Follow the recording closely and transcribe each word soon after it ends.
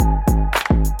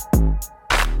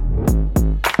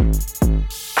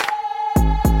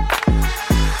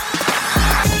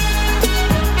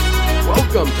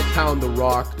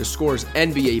Rock, the Scores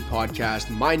NBA podcast.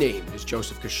 My name is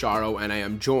Joseph Casciaro, and I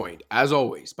am joined, as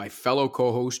always, by fellow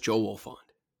co-host Joe Wolfond.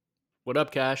 What up,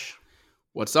 Cash?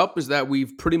 What's up is that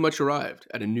we've pretty much arrived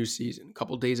at a new season. A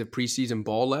couple days of preseason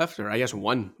ball left, or I guess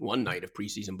one night of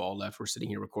preseason ball left. We're sitting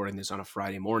here recording this on a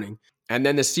Friday morning. And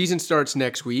then the season starts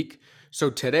next week. So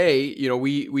today,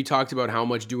 we talked about how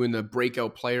much doing the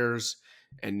breakout players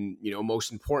and,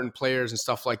 most important players and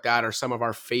stuff like that are some of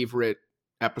our favorite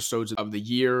episodes of the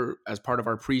year as part of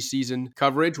our preseason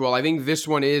coverage. Well, I think this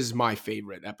one is my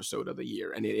favorite episode of the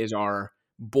year, and it is our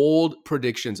bold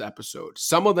predictions episode.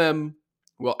 Some of them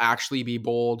will actually be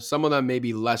bold. Some of them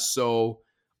maybe less so.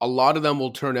 A lot of them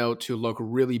will turn out to look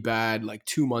really bad like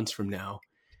 2 months from now.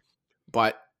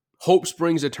 But hope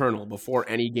springs eternal before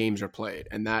any games are played,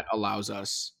 and that allows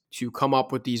us to come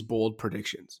up with these bold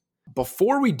predictions.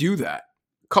 Before we do that,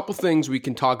 couple things we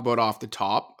can talk about off the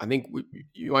top. I think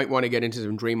you might want to get into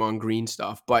some Draymond Green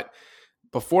stuff. But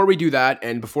before we do that,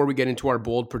 and before we get into our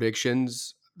bold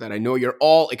predictions that I know you're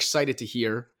all excited to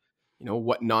hear,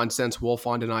 what nonsense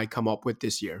Wolfond and I come up with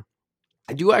this year,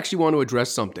 I do actually want to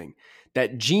address something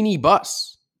that Jeannie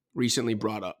Buss recently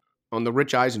brought up on the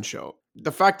Rich Eisen show.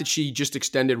 The fact that she just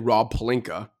extended Rob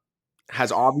Pelinka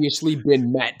has obviously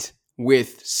been met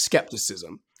with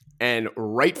skepticism, and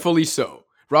rightfully so.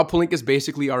 Rob Pelinka is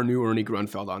basically our new Ernie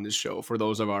Grunfeld on this show for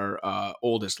those of our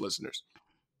oldest listeners.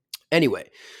 Anyway,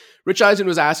 Rich Eisen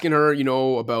was asking her,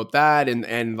 about that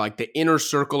and like the inner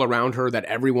circle around her that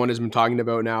everyone has been talking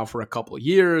about now for a couple of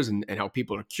years and how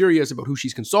people are curious about who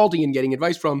she's consulting and getting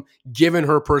advice from, given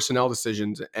her personnel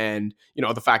decisions and,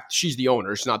 the fact that she's the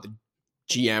owner, she's not the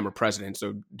GM or president,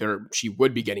 so she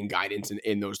would be getting guidance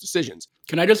in those decisions.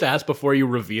 Can I just ask before you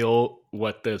reveal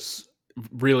what this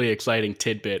really exciting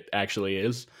tidbit actually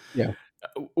is? Yeah.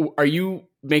 Are you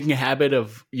making a habit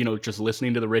of, just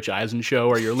listening to the Rich Eisen show,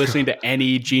 or you're listening to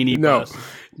any Jeannie Buss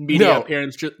media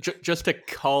appearance just to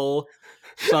cull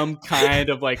some kind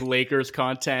of like Lakers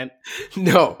content?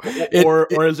 No. Or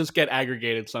does this get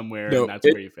aggregated somewhere and that's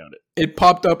where you found it? It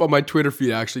popped up on my Twitter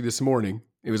feed actually this morning.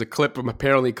 It was a clip from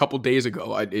apparently a couple days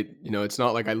ago. It's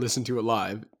not like I listened to it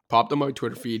live. Popped on my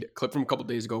Twitter feed, clip from a couple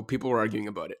days ago. People were arguing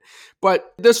about it.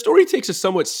 But the story takes a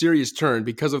somewhat serious turn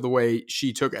because of the way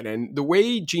she took it. And the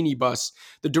way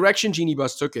the direction Jeannie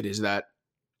Buss took it is that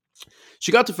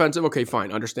she got defensive. Okay,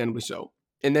 fine, understandably so.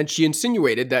 And then she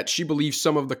insinuated that she believes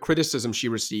some of the criticism she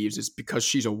receives is because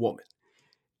she's a woman.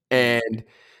 And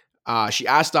she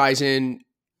asked Eisen,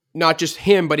 not just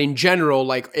him, but in general,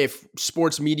 like if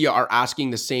sports media are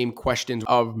asking the same questions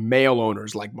of male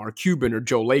owners like Mark Cuban or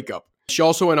Joe Lacob. She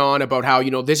also went on about how,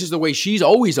 this is the way she's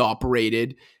always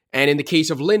operated. And in the case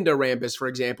of Linda Rambis, for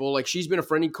example, like she's been a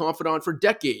friendly confidant for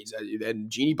decades. And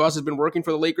Jeannie Buss has been working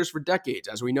for the Lakers for decades,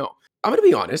 as we know. I'm going to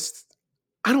be honest.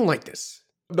 I don't like this.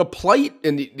 The plight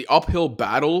and the uphill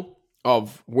battle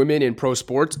of women in pro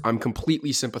sports, I'm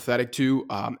completely sympathetic to.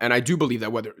 And I do believe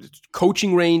that whether it's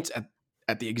coaching reigns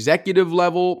at the executive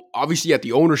level, obviously at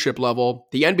the ownership level,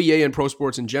 the NBA and pro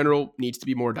sports in general needs to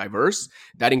be more diverse.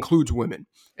 That includes women.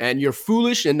 And you're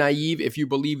foolish and naive if you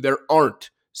believe there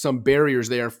aren't some barriers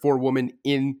there for women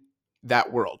in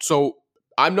that world. So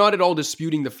I'm not at all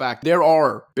disputing the fact there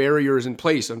are barriers in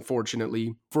place,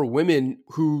 unfortunately, for women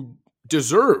who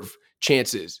deserve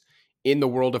chances in the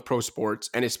world of pro sports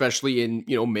and especially in,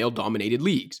 male-dominated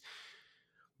leagues.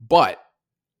 But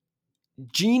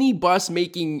Jeannie Buss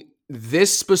making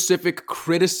this specific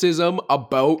criticism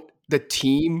about the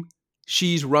team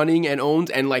she's running and owns,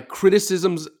 and like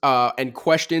criticisms and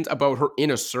questions about her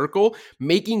inner circle,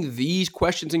 making these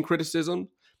questions and criticism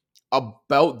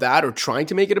about that or trying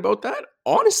to make it about that,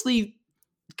 honestly,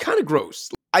 kind of gross.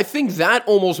 I think that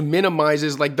almost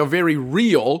minimizes like the very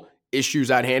real issues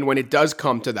at hand when it does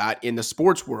come to that in the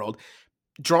sports world.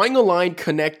 Drawing a line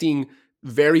connecting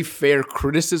very fair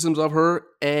criticisms of her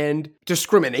and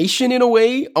discrimination in a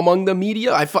way among the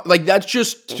media. I thought like that's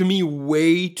just to me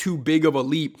way too big of a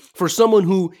leap for someone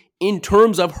who, in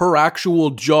terms of her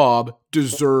actual job,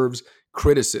 deserves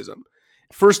criticism.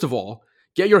 First of all,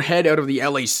 get your head out of the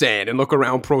LA sand and look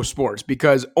around pro sports,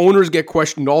 because owners get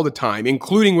questioned all the time,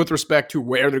 including with respect to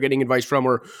where they're getting advice from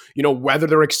or, whether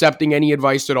they're accepting any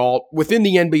advice at all. Within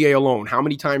the NBA alone, how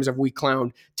many times have we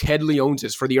clowned Ted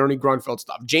Leonsis for the Ernie Grunfeld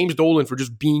stuff, James Dolan for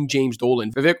just being James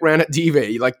Dolan, Vivek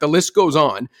Ranadive, like the list goes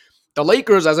on. The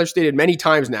Lakers, as I've stated many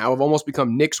times now, have almost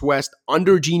become Knicks West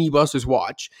under Jeannie Buss's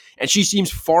watch, and she seems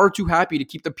far too happy to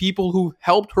keep the people who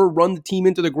helped her run the team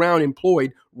into the ground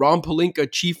employed, Rob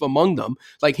Pelinka chief among them.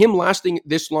 Like, him lasting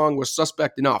this long was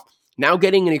suspect enough. Now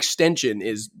getting an extension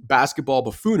is basketball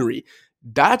buffoonery.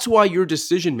 That's why your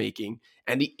decision-making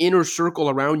and the inner circle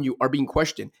around you are being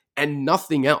questioned, and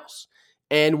nothing else.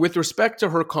 And with respect to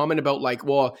her comment about like,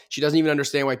 well, she doesn't even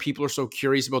understand why people are so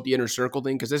curious about the inner circle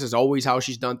thing, because this is always how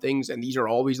she's done things and these are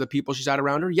always the people she's had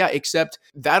around her. Yeah, except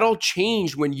that all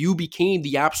changed when you became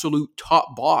the absolute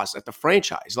top boss at the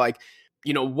franchise. Like,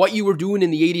 you know, what you were doing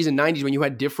in the 80s and 90s when you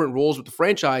had different roles with the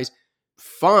franchise,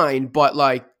 fine, but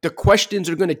like the questions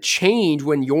are going to change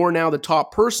when you're now the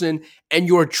top person and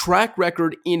your track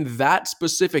record in that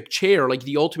specific chair, like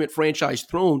the ultimate franchise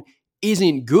throne,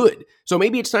 isn't good. So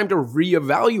maybe it's time to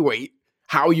reevaluate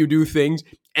how you do things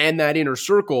and that inner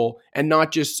circle, and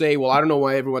not just say, well, I don't know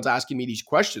why everyone's asking me these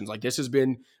questions. Like, this has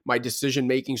been my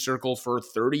decision-making circle for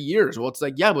 30 years. Well, it's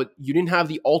like, yeah, but you didn't have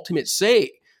the ultimate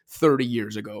say 30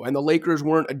 years ago, and the Lakers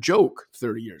weren't a joke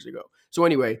 30 years ago. So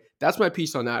anyway, that's my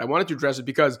piece on that. I wanted to address it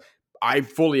because I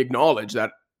fully acknowledge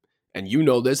that, and you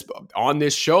know this, on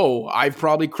this show, I've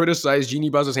probably criticized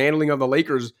Jeanie Buss's handling of the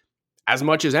Lakers as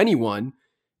much as anyone.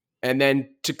 And then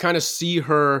to kind of see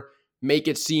her make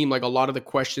it seem like a lot of the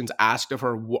questions asked of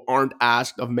her aren't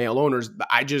asked of male owners,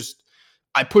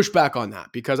 I push back on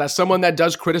that, because as someone that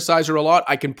does criticize her a lot,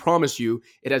 I can promise you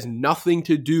it has nothing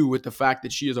to do with the fact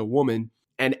that she is a woman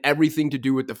and everything to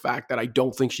do with the fact that I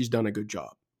don't think she's done a good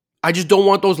job. I just don't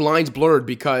want those lines blurred,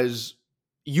 because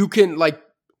you can, like,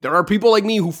 there are people like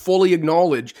me who fully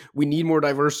acknowledge we need more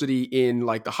diversity in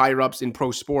like the higher ups in pro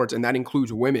sports, and that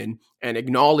includes women, and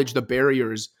acknowledge the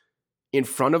barriers in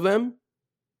front of them,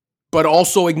 but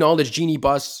also acknowledge Jeanie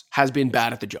Buss has been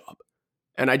bad at the job.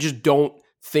 And I just don't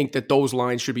think that those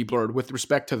lines should be blurred with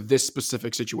respect to this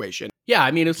specific situation. Yeah,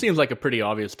 I mean, it seems like a pretty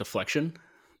obvious deflection.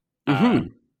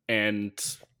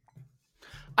 And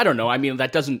I don't know. I mean,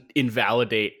 that doesn't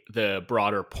invalidate the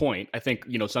broader point. I think,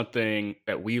 you know, something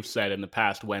that we've said in the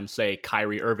past when, say,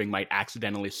 Kyrie Irving might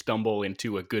accidentally stumble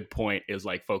into a good point is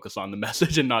like focus on the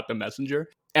message and not the messenger.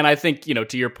 And I think, you know,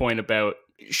 to your point about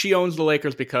she owns the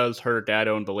Lakers because her dad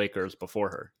owned the Lakers before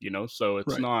her, you know, so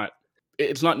it's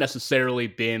not necessarily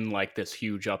been like this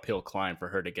huge uphill climb for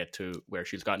her to get to where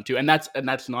she's gotten to. And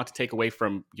that's not to take away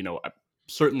from, you know,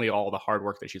 certainly all the hard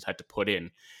work that she's had to put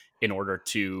in order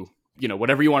to, you know,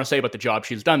 whatever you want to say about the job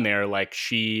she's done there, like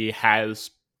she has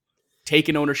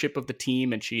taken ownership of the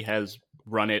team and she has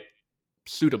run it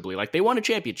suitably. Like they won a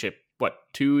championship,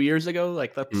 2 years ago?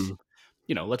 Like that's,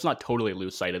 you know, let's not totally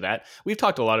lose sight of that. We've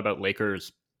talked a lot about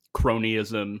Lakers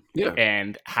cronyism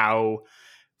and how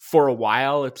for a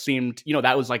while it seemed, you know,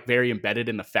 that was like very embedded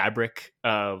in the fabric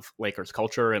of Lakers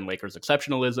culture and Lakers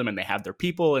exceptionalism, and they have their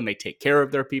people and they take care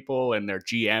of their people, and their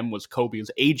GM was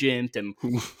Kobe's agent, and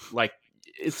like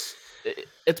it's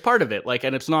part of it. Like,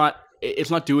 and it's not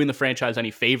doing the franchise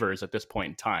any favors at this point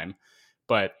in time.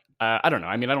 But I don't know.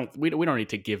 I mean, we don't need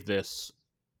to give this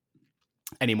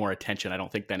any more attention, I don't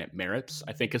think, than it merits.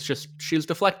 I think it's just she's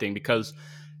deflecting because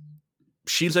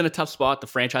she's in a tough spot. The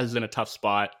franchise is in a tough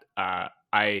spot.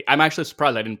 I'm actually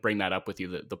surprised I didn't bring that up with you,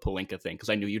 the Pelinka thing, because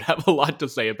I knew you'd have a lot to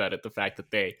say about it. The fact that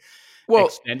they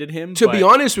extended him. To be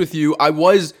honest with you,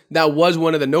 that was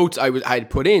one of the notes I had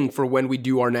put in for when we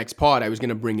do our next pod. I was going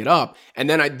to bring it up, and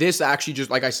then this actually, just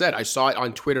like I said, I saw it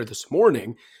on Twitter this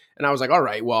morning, and I was like, all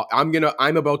right, well,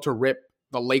 I'm about to rip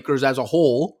the Lakers as a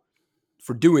whole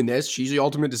for doing this. She's the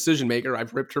ultimate decision maker.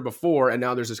 I've ripped her before, and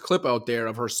now there's this clip out there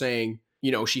of her saying,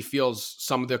 you know, she feels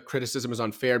some of the criticism is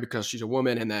unfair because she's a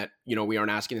woman, and that, you know, we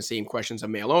aren't asking the same questions of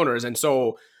male owners. And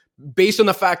so based on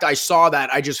the fact I saw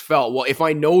that, I just felt, well, if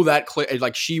I know that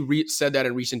like she said that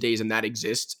in recent days and that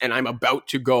exists, and I'm about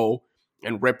to go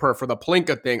and rip her for the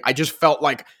Pelinka thing, I just felt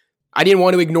like I didn't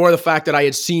want to ignore the fact that I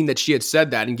had seen that she had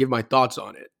said that and give my thoughts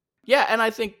on it. Yeah, and I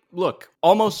think, look,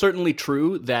 almost certainly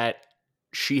true that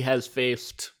she has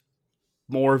faced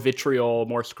more vitriol,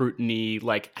 more scrutiny,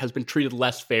 like has been treated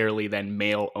less fairly than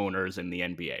male owners in the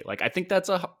NBA. Like, I think that's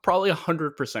probably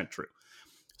 100% true.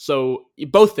 So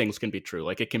both things can be true.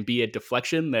 Like, it can be a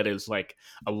deflection that is like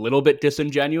a little bit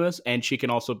disingenuous, and she can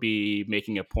also be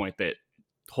making a point that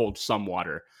holds some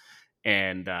water.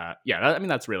 And I mean,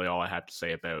 that's really all I have to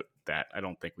say about that. I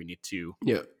don't think we need to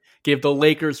give the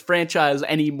Lakers franchise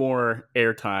any more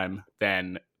airtime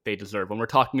than they deserve when we're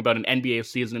talking about an NBA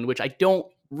season in which I don't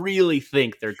really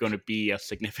think they're going to be a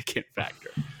significant factor.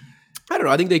 I don't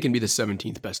know. I think they can be the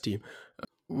 17th best team.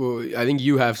 Well, I think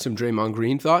you have some Draymond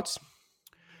Green thoughts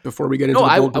before we get into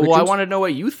I want to know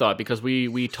what you thought, because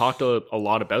we talked a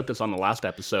lot about this on the last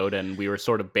episode, and we were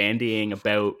sort of bandying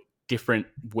about different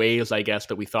ways, I guess,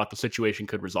 that we thought the situation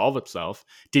could resolve itself.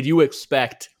 Did you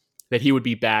expect that he would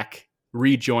be back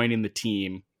rejoining the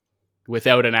team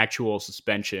without an actual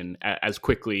suspension as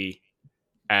quickly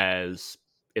as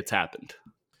it's happened?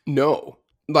 No.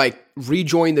 Like,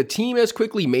 rejoin the team as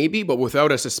quickly, maybe, but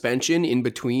without a suspension in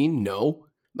between, no.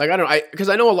 Like, because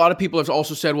I know a lot of people have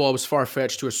also said, well, it was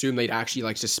far-fetched to assume they'd actually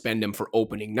like suspend him for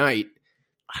opening night.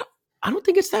 I don't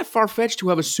think it's that far-fetched to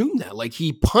have assumed that. Like,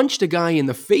 he punched a guy in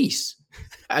the face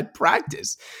at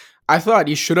practice. I thought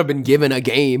he should have been given a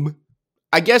game.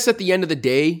 I guess at the end of the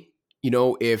day,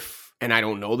 if, and I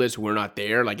don't know this, we're not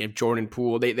there. Like, if Jordan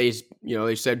Poole, they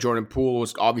said Jordan Poole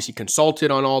was obviously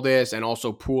consulted on all this, and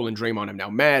also Poole and Draymond have now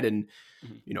met and,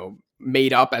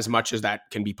 made up as much as that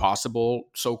can be possible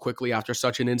so quickly after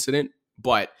such an incident.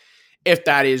 But if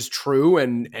that is true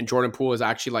and Jordan Poole is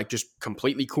actually like just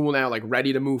completely cool now, like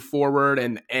ready to move forward,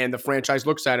 and the franchise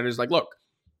looks at it as like, look,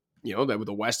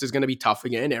 the West is going to be tough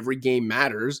again. Every game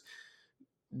matters.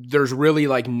 There's really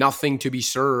like nothing to be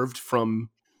served from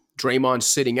Draymond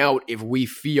sitting out if we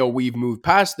feel we've moved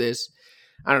past this.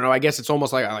 I don't know. I guess it's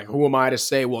almost like who am I to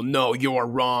say, well, no, you're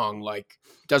wrong. Like,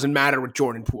 doesn't matter what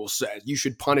Jordan Poole says. You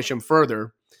should punish him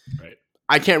further. Right.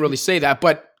 I can't really say that,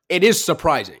 but it is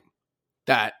surprising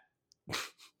that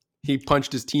he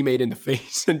punched his teammate in the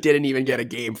face and didn't even get a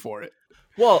game for it.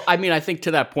 Well, I mean, I think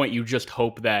to that point, you just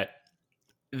hope that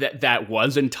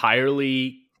was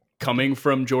entirely coming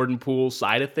from Jordan Poole's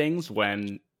side of things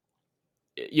when,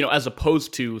 as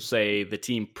opposed to, say, the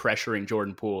team pressuring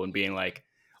Jordan Poole and being like,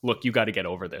 look, you got to get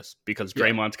over this because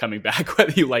Draymond's coming back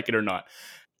whether you like it or not.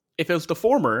 If it was the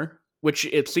former, which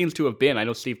it seems to have been, I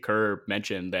know Steve Kerr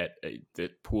mentioned that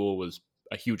Poole was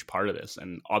a huge part of this,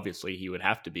 and obviously he would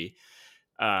have to be,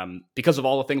 because of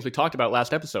all the things we talked about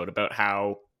last episode about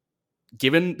how,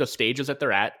 given the stages that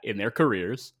they're at in their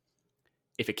careers,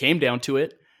 if it came down to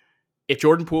it, if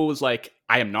Jordan Poole was like,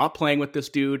 I am not playing with this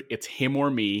dude, it's him or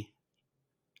me,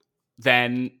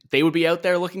 then they would be out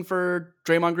there looking for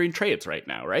Draymond Green trades right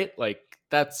now, right? Like,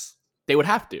 they would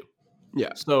have to.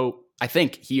 Yeah. So I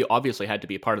think he obviously had to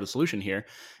be a part of the solution here.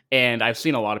 And I've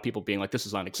seen a lot of people being like, this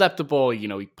is unacceptable. He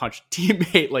punched a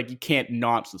teammate. Like, you can't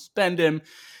not suspend him.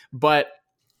 But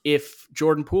if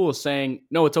Jordan Poole is saying,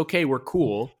 no, it's okay, we're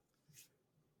cool,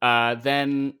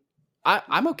 then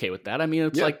I'm okay with that. I mean,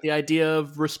 it's like the idea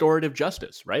of restorative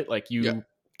justice, right? Like you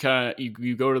go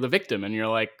to the victim and you're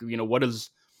like, what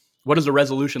does a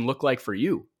resolution look like for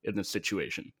you in this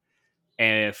situation?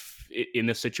 And if in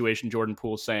this situation, Jordan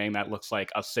Poole saying that looks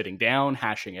like us sitting down,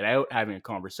 hashing it out, having a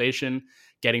conversation,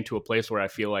 getting to a place where I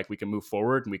feel like we can move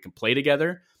forward and we can play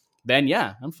together, then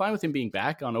yeah, I'm fine with him being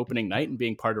back on opening night and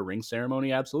being part of ring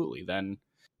ceremony. Absolutely. Then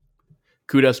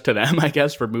kudos to them, I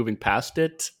guess, for moving past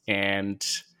it. And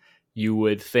you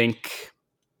would think,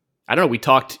 I don't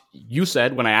know, you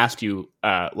said when I asked you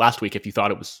last week if you thought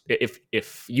it was,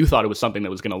 if you thought it was something that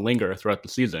was going to linger throughout the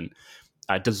season,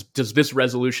 does this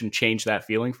resolution change that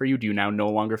feeling for you? Do you now no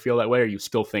longer feel that way, or you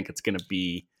still think it's going to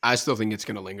be? I still think it's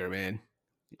going to linger, man.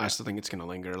 I still think it's going to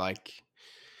linger. Like,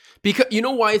 because you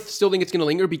know why I still think it's going to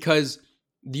linger? Because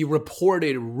the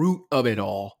reported root of it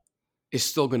all is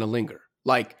still going to linger.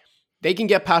 Like, they can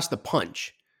get past the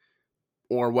punch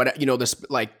or what,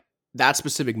 like that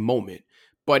specific moment.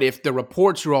 But if the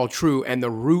reports are all true and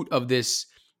the root of this,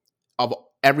 of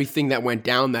everything that went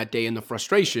down that day and the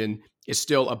frustration is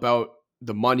still about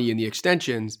the money and the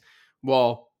extensions,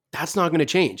 well, that's not going to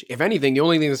change. If anything, the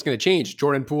only thing that's going to change,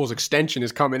 Jordan Poole's extension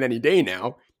is coming any day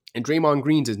now, and Draymond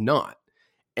Green's is not.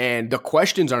 And the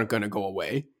questions aren't going to go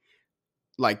away.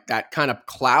 Like, that kind of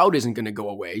cloud isn't going to go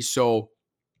away. So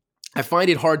I find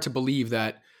it hard to believe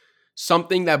that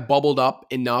something that bubbled up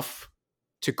enough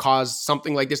to cause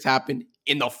something like this to happen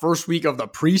in the first week of the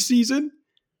preseason,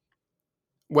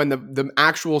 when the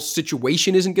actual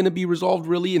situation isn't going to be resolved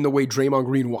really in the way Draymond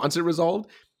Green wants it resolved,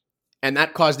 and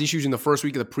that caused issues in the first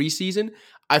week of the preseason,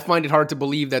 I find it hard to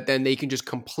believe that then they can just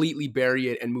completely bury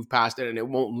it and move past it and it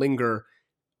won't linger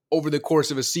over the course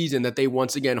of a season that they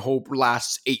once again hope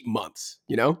lasts 8 months,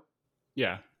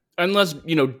 Yeah. Unless,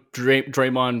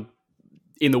 Draymond,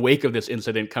 in the wake of this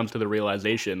incident, comes to the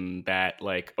realization that,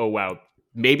 like, oh, wow,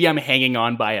 maybe I'm hanging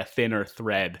on by a thinner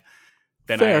thread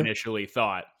than I initially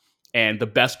thought. And the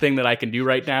best thing that I can do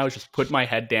right now is just put my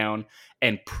head down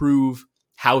and prove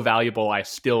how valuable I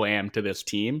still am to this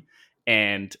team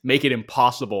and make it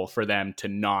impossible for them to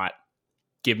not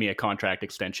give me a contract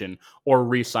extension or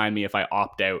re-sign me if I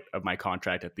opt out of my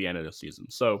contract at the end of the season.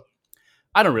 So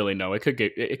I don't really know. It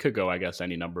could go, I guess,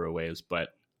 any number of ways, but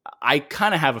I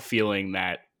kind of have a feeling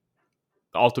that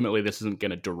ultimately this isn't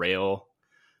going to derail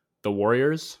the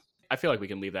Warriors. I feel like we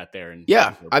can leave that there. And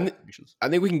I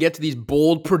think we can get to these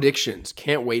bold predictions.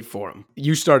 Can't wait for them.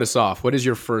 You start us off. What is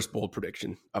your first bold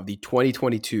prediction of the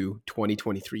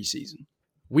 2022-2023 season?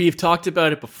 We've talked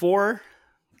about it before.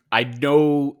 I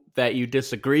know that you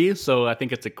disagree, so I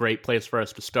think it's a great place for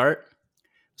us to start.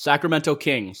 Sacramento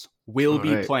Kings will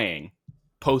be playing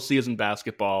postseason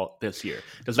basketball this year.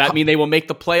 Does that mean they will make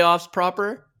the playoffs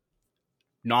proper?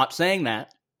 Not saying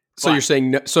that. So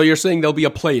you're saying they'll be a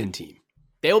play-in team.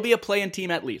 They'll be a play-in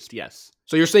team at least, yes.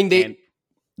 So you're saying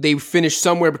they finish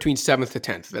somewhere between 7th to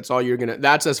 10th.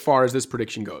 That's as far as this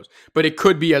prediction goes. But it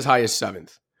could be as high as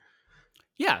 7th.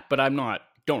 Yeah, but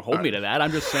don't hold me to that.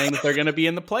 I'm just saying that they're going to be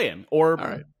in the play-in or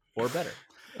better.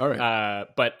 All right.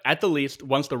 But at the least,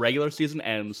 once the regular season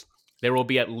ends, there will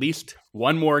be at least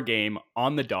one more game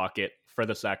on the docket for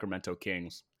the Sacramento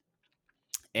Kings.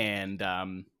 And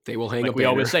they will hang a banner. We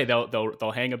always say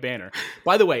they'll hang a banner.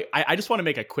 By the way, I just want to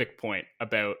make a quick point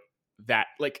about that.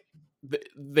 Like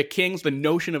the Kings, the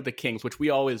notion of the Kings, which we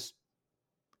always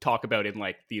talk about in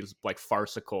like these like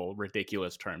farcical,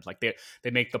 ridiculous terms. Like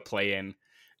they make the play-in.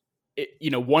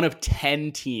 One of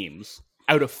 10 teams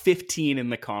out of 15 in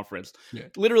the conference,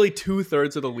 literally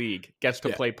 2/3 of the league gets to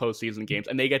play postseason games,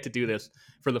 and they get to do this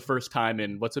for the first time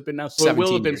in what's it been now? So it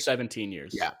will have been 17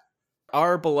 years. Yeah.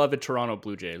 Our beloved Toronto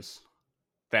Blue Jays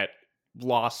that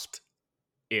lost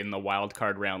in the wild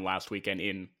card round last weekend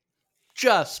in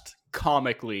just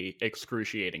comically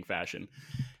excruciating fashion.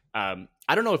 I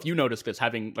don't know if you noticed this,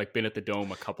 having like been at the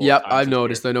Dome a couple of times. Yeah, I've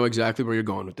noticed. I know exactly where you're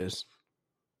going with this.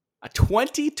 A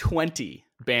 2020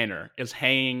 banner is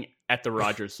hanging at the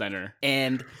Rogers Center,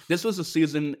 and this was a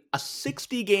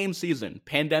 60-game season,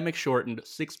 pandemic shortened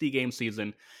 60-game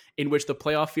season, in which the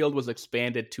playoff field was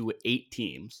expanded to 8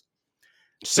 teams.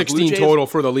 16 total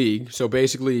for the league. So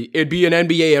basically, it'd be an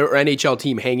NBA or NHL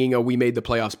team hanging a "We made the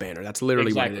playoffs" banner. That's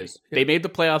literally what it is. They made the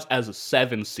playoffs as a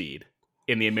 7 seed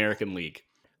in the American League.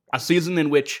 A season in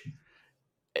which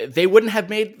they wouldn't have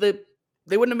made the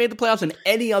playoffs in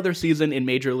any other season in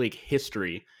Major League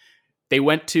history. They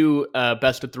went to a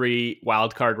best-of-3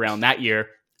 wild card round that year,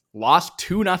 lost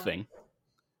 2-0,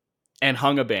 and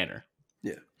hung a banner.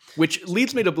 Yeah, which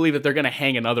leads me to believe that they're going to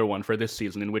hang another one for this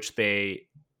season, in which they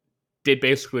did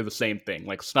basically the same thing,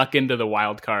 like snuck into the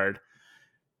wild card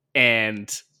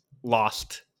and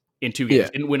lost in 2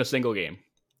 games, didn't win a single game.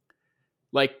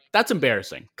 Like, that's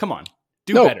embarrassing. Come on,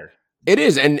 do better. It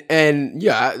is, and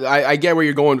yeah, I get where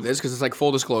you're going with this, because it's like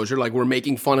full disclosure, like we're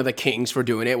making fun of the Kings for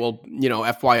doing it. Well,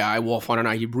 FYI, Wolf and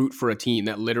I root for a team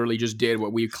that literally just did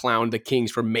what we clowned the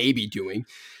Kings for maybe doing.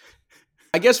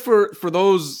 I guess for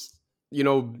those,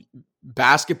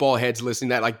 basketball heads listening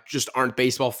that like just aren't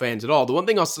baseball fans at all, the one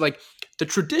thing I'll say, like the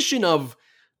tradition of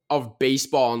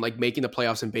baseball and like making the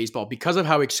playoffs in baseball, because of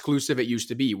how exclusive it used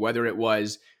to be, whether it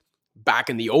was back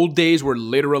in the old days where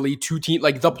literally 2 teams,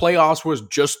 like the playoffs was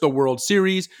just the World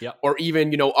Series, or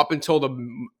even, up until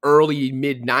the early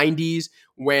mid 90s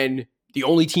when the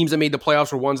only teams that made the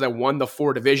playoffs were ones that won the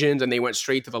 4 divisions and they went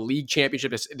straight to the league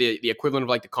championship, the equivalent of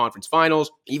like the conference finals.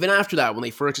 Even after that, when they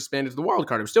first expanded to the wild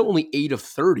card, it was still only 8 of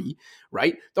 30,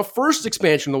 right? The first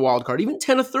expansion of the wild card, even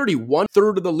 10 of 30,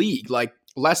 1/3 of the league, like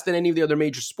less than any of the other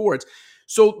major sports.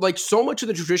 So like so much of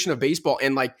the tradition of baseball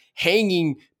and like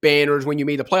hanging banners when you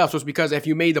made the playoffs was because if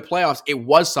you made the playoffs, it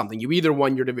was something. You either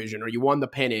won your division or you won the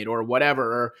pennant or whatever,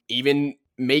 or even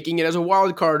making it as a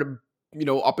wild card,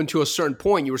 up until a certain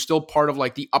point, you were still part of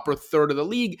like the upper third of the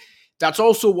league. That's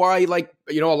also why, like,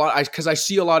 a lot, because I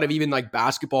see a lot of even like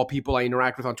basketball people I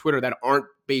interact with on Twitter that aren't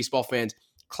baseball fans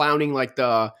clowning like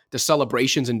the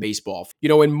celebrations in baseball.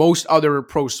 In most other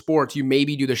pro sports, you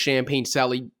maybe do the champagne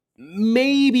celly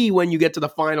maybe when you get to the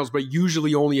finals, but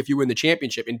usually only if you win the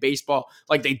championship. In baseball,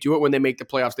 like they do it when they make the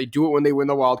playoffs. They do it when they win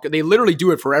the wild card. They literally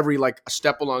do it for every like a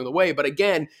step along the way. But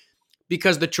again,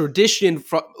 because the tradition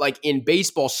like in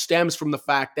baseball stems from the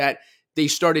fact that they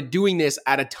started doing this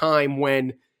at a time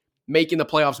when making the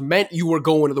playoffs meant you were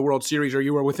going to the World Series or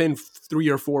you were within 3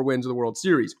 or 4 wins of the World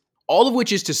Series. All of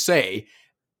which is to say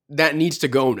that needs to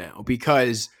go now,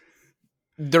 because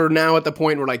they're now at the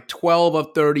point where like 12 of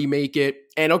 30 make it.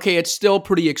 And okay, it's still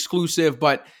pretty exclusive,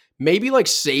 but maybe like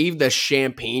save the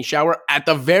champagne shower at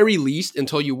the very least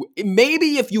until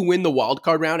maybe if you win the wild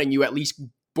card round and you at least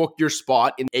book your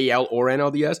spot in AL or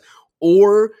NLDS,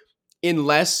 or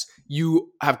unless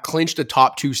you have clinched a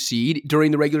top 2 seed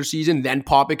during the regular season, then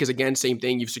pop it, because again, same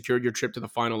thing, you've secured your trip to the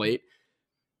final 8.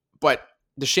 But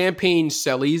the champagne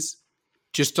sellies,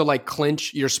 just to like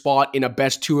clinch your spot in a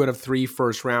best 2 out of 3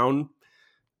 first round,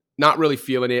 not really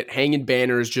feeling it. Hanging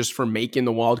banners just for making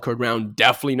the wildcard round,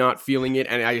 definitely not feeling it.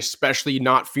 And I especially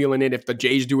not feeling it if the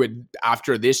Jays do it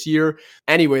after this year.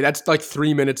 Anyway, that's like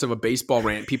 3 minutes of a baseball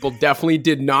rant. People definitely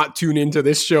did not tune into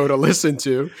this show to listen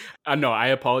to. No, I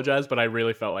apologize, but I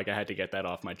really felt like I had to get that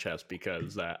off my chest,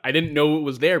 because I didn't know it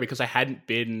was there, because I hadn't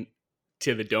been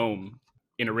to the Dome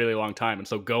in a really long time. And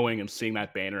so going and seeing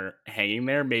that banner hanging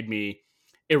there made me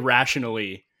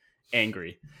irrationally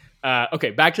angry. Okay,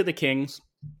 back to the Kings.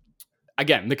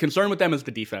 again, the concern with them is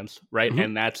the defense, right? Mm-hmm.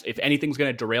 And that's, if anything's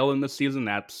going to derail in this season,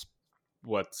 that's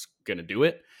what's going to do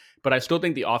it. But I still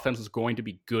think the offense is going to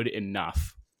be good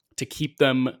enough to keep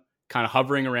them kind of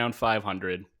hovering around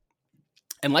 500.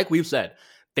 And like we've said,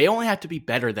 they only have to be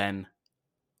better than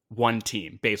one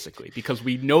team, basically, because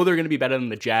we know they're going to be better than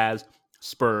the Jazz,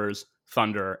 Spurs,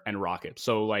 Thunder, and Rockets.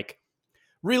 So, like,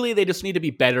 really, they just need to be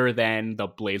better than the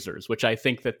Blazers, which I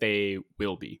think that they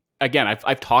will be. Again,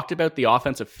 I've talked about the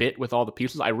offensive fit with all the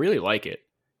pieces. I really like it.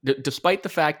 Despite the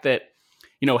fact that,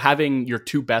 you know, having your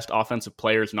two best offensive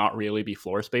players not really be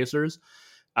floor spacers,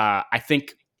 I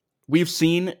think we've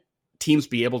seen teams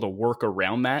be able to work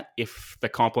around that if the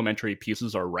complementary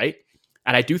pieces are right.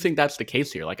 And I do think that's the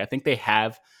case here. Like, I think they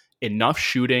have enough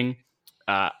shooting.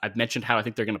 I've mentioned how I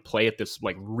think they're going to play at this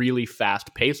like really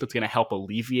fast pace that's going to help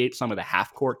alleviate some of the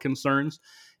half court concerns.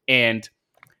 And,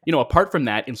 you know, apart from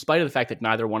that, in spite of the fact that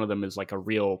neither one of them is like a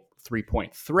real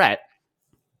 3-point threat,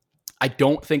 I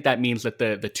don't think that means that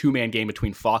the two-man game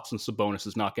between Fox and Sabonis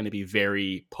is not going to be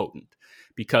very potent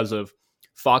because of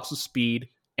Fox's speed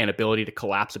and ability to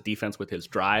collapse a defense with his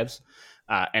drives.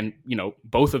 And, you know,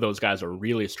 both of those guys are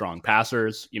really strong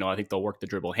passers. You know, I think they'll work the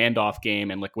dribble handoff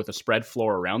game, and like with a spread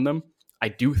floor around them, I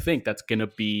do think that's going to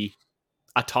be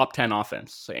a top 10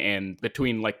 offense. And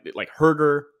between like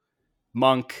Herder,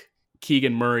 Monk,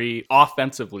 Keegan Murray,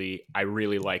 offensively, I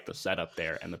really like the setup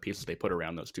there and the pieces they put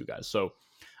around those two guys. So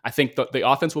I think the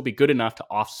offense will be good enough to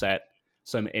offset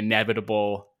some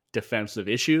inevitable defensive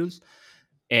issues.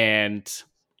 And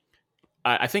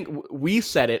I think we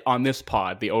said it on this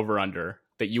pod, the over-under,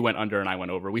 that you went under and I went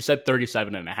over. We said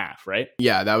 37.5, right?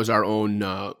 Yeah, that was our own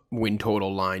win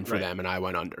total line for them, and I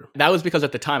went under. That was because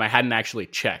at the time I hadn't actually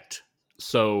checked.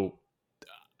 So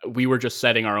we were just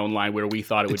setting our own line where we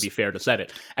thought it would be fair to set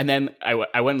it. And then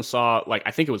I went and saw, like,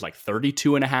 I think it was like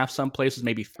 32.5 some places,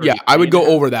 maybe 30. Yeah, I would go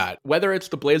over that. Whether it's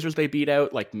the Blazers they beat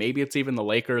out, like maybe it's even the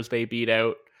Lakers they beat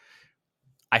out,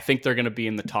 I think they're going to be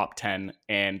in the top 10.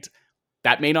 And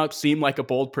that may not seem like a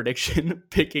bold prediction,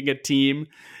 picking a team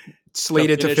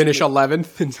slated to finish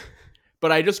 11th.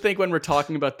 But I just think when we're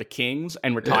talking about the Kings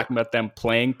and we're talking about them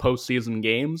playing postseason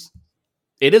games,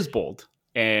 it is bold.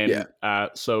 And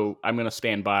so I'm going to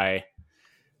stand by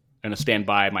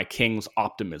my Kings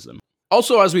optimism.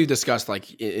 Also, as we've discussed,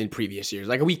 like in previous years,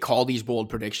 like we call these bold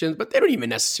predictions, but they don't even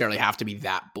necessarily have to be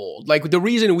that bold. Like the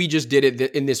reason we just did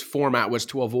it in this format was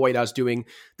to avoid us doing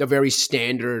the very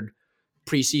standard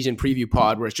preseason preview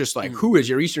pod where it's just like, who is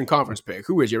your Eastern Conference pick?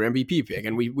 Who is your MVP pick?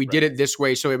 And we did it this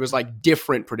way. So it was like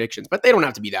different predictions, but they don't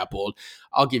have to be that bold.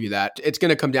 I'll give you that. It's going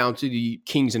to come down to the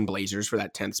Kings and Blazers for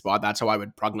that 10th spot. That's how I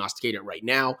would prognosticate it right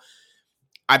now.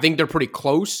 I think they're pretty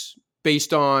close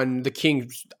based on the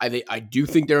Kings. I do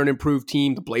think they're an improved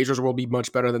team. The Blazers will be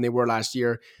much better than they were last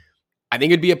year. I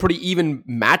think it'd be a pretty even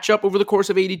matchup over the course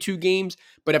of 82 games.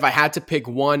 But if I had to pick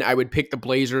one, I would pick the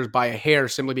Blazers by a hair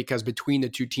simply because between the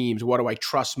two teams, what do I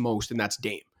trust most? And that's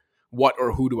Dame. What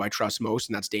or who do I trust most?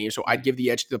 And that's Dame. So I'd give the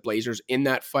edge to the Blazers in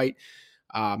that fight.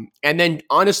 And then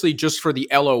honestly, just for the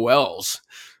LOLs,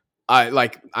 I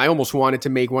almost wanted to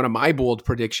make one of my bold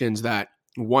predictions that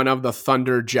one of the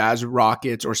Thunder, Jazz,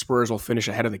 Rockets, or Spurs will finish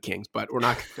ahead of the Kings. But we're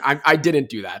not. I didn't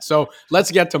do that. So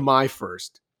let's get to my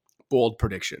first bold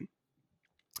prediction.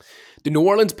 The New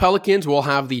Orleans Pelicans will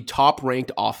have the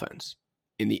top-ranked offense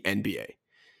in the NBA.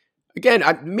 Again,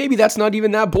 maybe that's not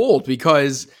even that bold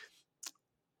because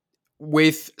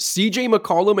with CJ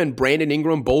McCollum and Brandon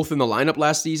Ingram both in the lineup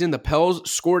last season, the Pels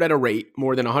scored at a rate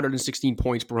more than 116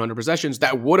 points per 100 possessions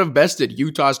that would have bested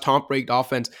Utah's top-ranked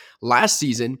offense last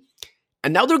season.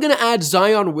 And now they're going to add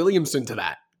Zion Williamson to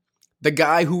that. The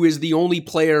guy who is the only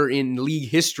player in league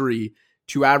history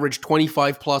to average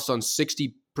 25 plus on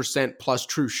 60% plus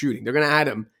true shooting. They're going to add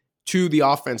him to the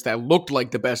offense that looked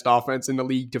like the best offense in the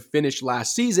league to finish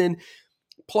last season.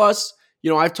 Plus,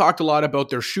 I've talked a lot about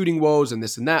their shooting woes and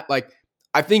this and that. Like,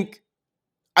 I don't think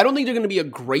they're going to be a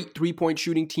great 3-point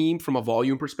shooting team from a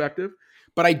volume perspective,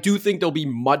 but I do think they'll be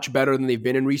much better than they've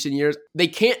been in recent years. They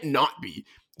can't not be,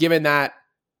 given that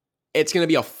it's going to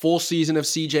be a full season of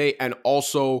CJ and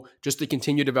also just the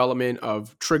continued development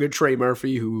of Trigger Trey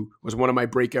Murphy, who was one of my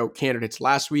breakout candidates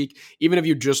last week. Even if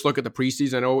you just look at the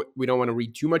preseason, I know we don't want to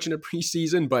read too much into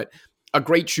preseason, but a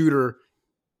great shooter,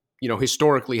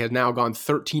 historically has now gone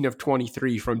 13 of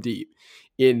 23 from deep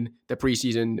in the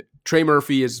preseason. Trey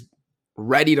Murphy is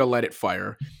ready to let it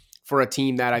fire for a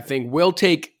team that I think will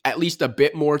take at least a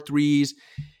bit more threes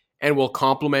and will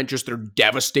complement just their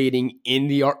devastating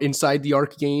inside the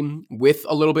arc game with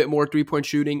a little bit more 3-point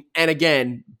shooting. And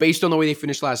again, based on the way they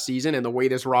finished last season and the way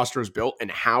this roster is built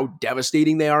and how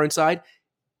devastating they are inside,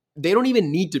 they don't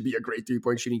even need to be a great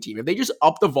 3-point shooting team. If they just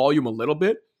up the volume a little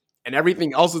bit and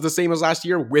everything else is the same as last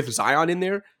year with Zion in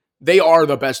there, they are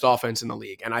the best offense in the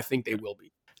league, and I think they will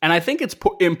be. And I think it's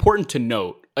important to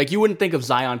note, like, you wouldn't think of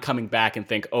Zion coming back and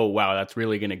think, oh, wow, that's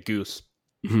really going to goose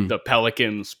the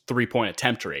Pelicans' 3-point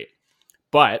attempt rate.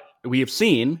 But we have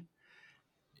seen,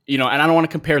 and I don't want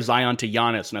to compare Zion to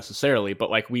Giannis necessarily, but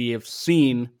like we have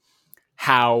seen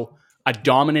how a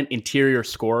dominant interior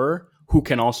scorer who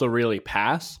can also really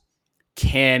pass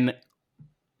can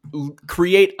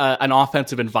create an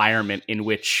offensive environment in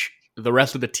which the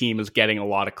rest of the team is getting a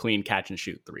lot of clean catch and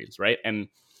shoot threes, right? And,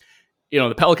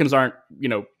 the Pelicans aren't,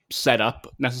 set up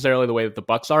necessarily the way that the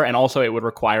Bucks are. And also it would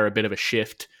require a bit of a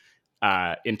shift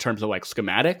in terms of like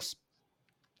schematics.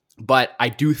 But I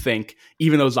do think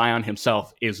even though Zion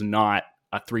himself is not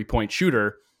a 3-point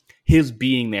shooter, his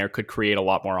being there could create a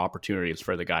lot more opportunities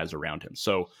for the guys around him.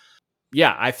 So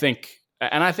yeah, I think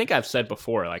I've said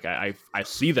before, like I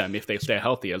see them, if they stay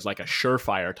healthy, as like a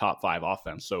surefire top 5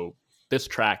 offense. So this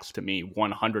tracks to me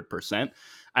 100%. And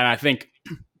I think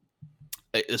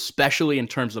especially in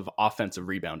terms of offensive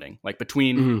rebounding, like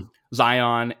between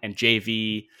Zion and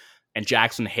JV and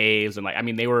Jackson Hayes, and like, I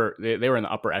mean, they were in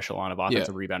the upper echelon of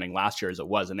offensive rebounding last year as it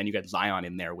was. And then you get Zion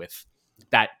in there with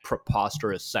that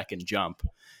preposterous second jump.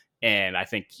 And I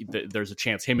think there's a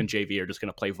chance him and JV are just going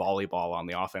to play volleyball on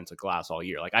the offensive glass all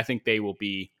year. Like, I think they will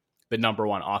be the number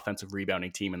 1 offensive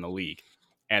rebounding team in the league.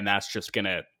 And that's just going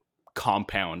to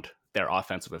compound their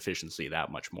offensive efficiency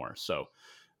that much more. So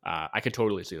I could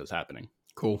totally see this happening.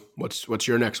 Cool. What's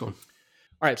your next one?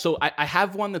 All right. So I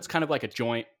have one that's kind of like a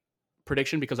joint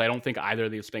prediction because I don't think either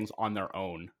of these things on their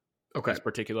own is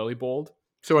particularly bold.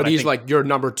 So are these like your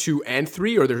number 2 and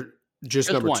 3, or they're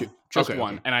just number one, 2? Just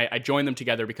one. Okay. And I joined them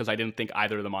together because I didn't think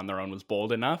either of them on their own was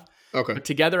bold enough. Okay. But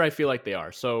together I feel like they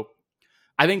are. So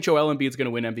I think Joel Embiid's going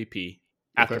to win MVP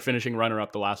after finishing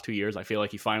runner-up the last 2 years. I feel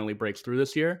like he finally breaks through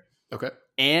this year. Okay.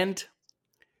 And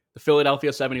the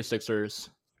Philadelphia 76ers,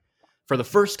 for the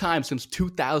first time since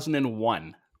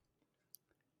 2001,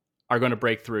 are going to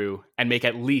break through and make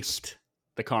at least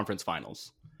the conference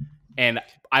finals. And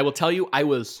I will tell you, I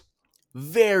was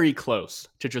very close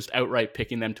to just outright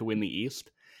picking them to win the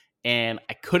East. And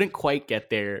I couldn't quite get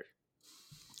there,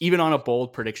 even on a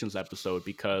bold predictions episode,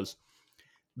 because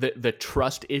the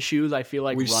trust issues, I feel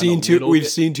like we've seen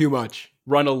too much.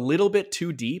 Run a little bit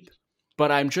too deep.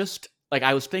 But I'm just, like,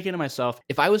 I was thinking to myself,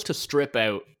 if I was to strip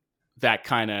out that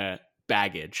kind of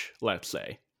baggage, let's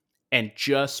say, and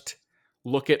just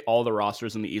look at all the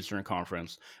rosters in the Eastern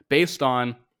Conference based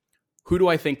on who do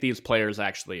I think these players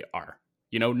actually are?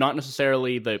 Not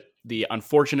necessarily the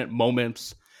unfortunate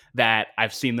moments that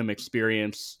I've seen them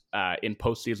experience in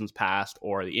postseasons past,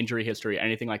 or the injury history,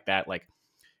 anything like that. Like,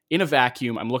 in a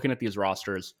vacuum, I'm looking at these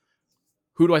rosters.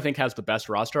 Who do I think has the best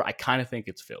roster? I kind of think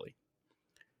it's Philly.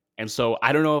 And so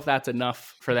I don't know if that's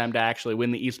enough for them to actually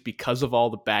win the East because of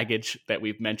all the baggage that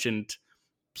we've mentioned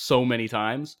so many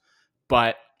times.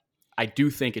 But I do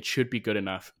think it should be good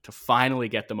enough to finally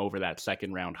get them over that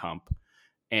second round hump.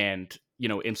 And,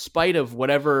 in spite of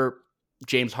whatever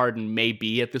James Harden may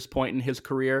be at this point in his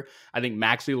career, I think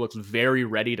Maxey looks very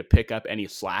ready to pick up any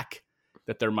slack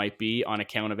that there might be on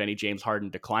account of any James Harden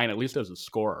decline, at least as a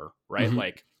scorer, right? Mm-hmm.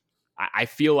 Like, I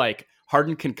feel like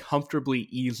Harden can comfortably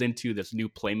ease into this new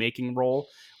playmaking role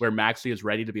where Maxey is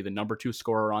ready to be the number 2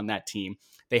 scorer on that team.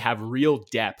 They have real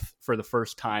depth for the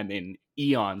first time in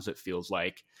eons, it feels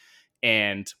like.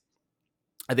 And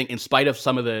I think in spite of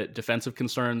some of the defensive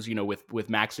concerns, with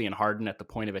Maxey and Harden at the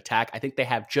point of attack, I think they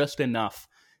have just enough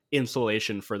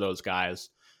insulation for those guys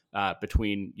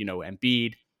between,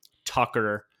 Embiid,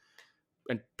 Tucker,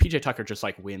 and PJ Tucker just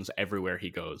like wins everywhere he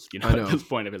goes, at this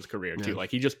point of his career too.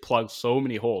 Like, he just plugs so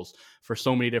many holes for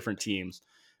so many different teams.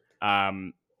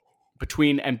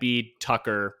 Between Embiid,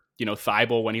 Tucker,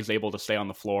 Thibault when he's able to stay on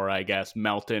the floor, I guess,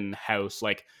 Melton, House,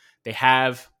 like they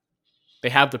have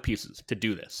the pieces to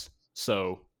do this.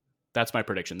 So that's my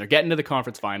prediction. They're getting to the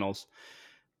conference finals.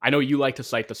 I know you like to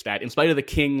cite the stat. In spite of the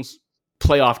Kings'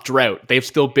 playoff drought, they've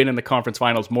still been in the conference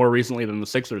finals more recently than the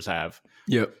Sixers have.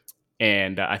 Yep.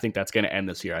 And I think that's going to end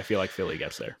this year. I feel like Philly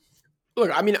gets there.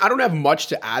 Look, I mean, I don't have much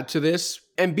to add to this.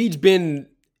 Embiid's been,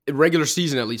 in regular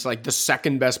season at least, like the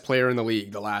second best player in the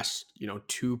league the last,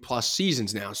 2+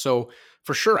 seasons now. So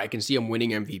for sure, I can see him winning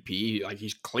MVP. Like,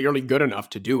 he's clearly good enough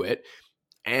to do it.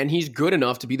 And he's good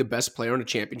enough to be the best player on a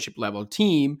championship level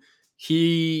team.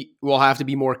 He will have to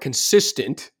be more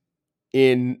consistent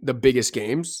in the biggest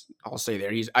games. I'll say there.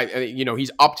 He's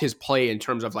upped his play in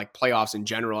terms of like playoffs in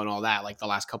general and all that, like the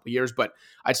last couple of years. But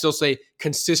I'd still say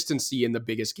consistency in the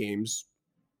biggest games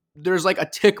there's like a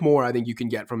tick more I think you can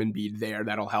get from Embiid there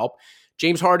that'll help.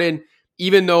 James Harden,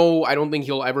 even though I don't think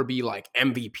he'll ever be like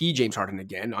MVP James Harden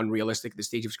again, unrealistic at this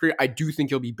stage of his career, I do think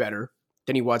he'll be better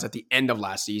than he was at the end of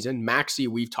last season. Maxey,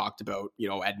 we've talked about,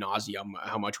 ad nauseum,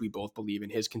 how much we both believe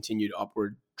in his continued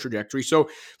upward trajectory. So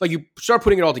like you start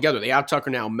putting it all together. They have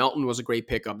Tucker now. Melton was a great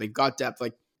pickup. They've got depth.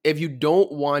 Like if you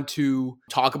don't want to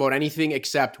talk about anything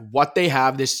except what they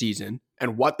have this season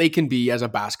and what they can be as a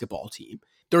basketball team,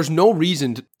 there's no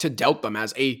reason to doubt them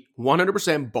as a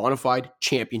 100% bona fide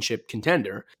championship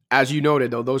contender. As you noted,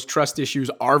 though, those trust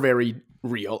issues are very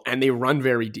real and they run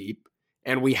very deep.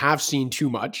 And we have seen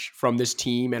too much from this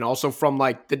team and also from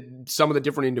like some of the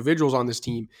different individuals on this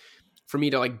team for me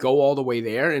to like go all the way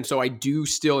there. And so I do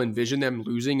still envision them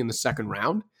losing in the second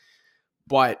round.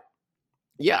 But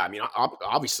yeah, I mean,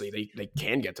 obviously they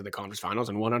can get to the conference finals,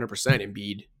 and 100%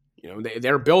 Embiid,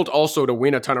 they're built also to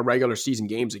win a ton of regular season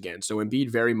games again. So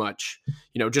Embiid very much,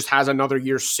 just has another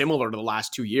year similar to the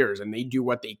last 2 years, and they do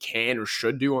what they can or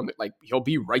should do on he'll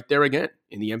be right there again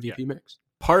in the MVP mix.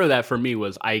 Part of that for me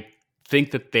was I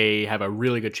think that they have a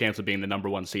really good chance of being the number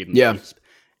one seed in the East.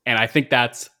 And I think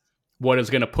that's what is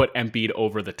going to put Embiid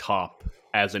over the top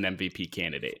as an MVP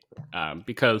candidate.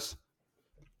 Because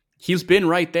he's been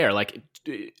right there. Like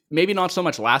maybe not so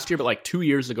much last year, but like 2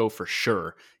 years ago for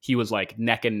sure, he was like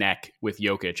neck and neck with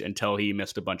Jokic until he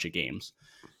missed a bunch of games.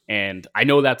 And I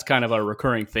know that's kind of a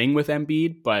recurring thing with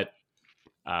Embiid, but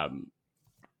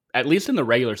at least in the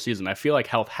regular season, I feel like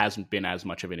health hasn't been as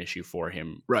much of an issue for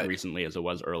him recently as it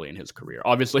was early in his career.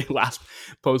 Obviously, last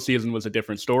postseason was a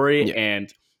different story,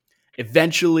 and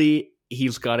eventually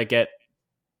he's got to get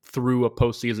through a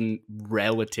postseason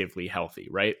relatively healthy,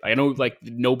 right? I know like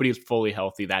nobody's fully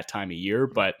healthy that time of year,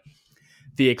 but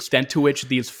the extent to which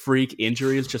these freak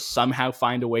injuries just somehow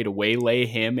find a way to waylay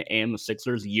him and the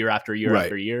Sixers year after year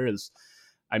after year is...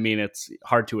 I mean, it's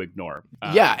hard to ignore.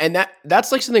 Yeah, and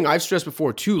that's like something I've stressed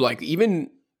before too. Like even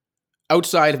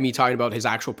outside of me talking about his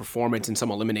actual performance in some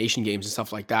elimination games and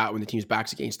stuff like that when the team's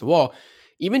back's against the wall,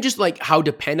 even just like how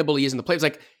dependable he is in the playoffs.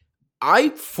 Like I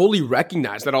fully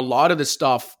recognize that a lot of the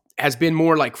stuff has been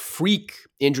more like freak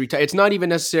injury type. It's not even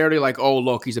necessarily like, oh,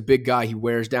 look, he's a big guy, he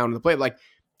wears down in the play. Like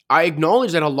I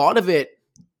acknowledge that a lot of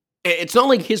it's not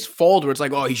like his fault where it's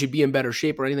like, oh, he should be in better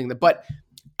shape or anything. But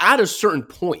at a certain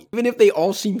point, even if they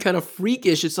all seem kind of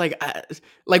freakish, it's like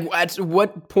at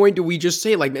what point do we just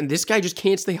say, like, man, this guy just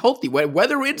can't stay healthy?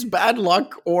 Whether it's bad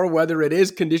luck or whether it is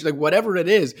condition, like whatever it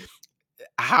is,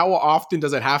 how often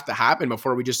does it have to happen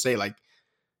before we just say, like,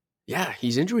 yeah,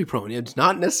 he's injury prone. It's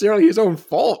not necessarily his own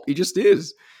fault. He just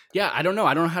is. Yeah, I don't know.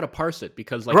 I don't know how to parse it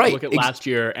because, like, look at last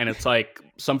year and it's like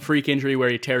some freak injury where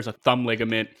he tears a thumb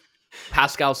ligament.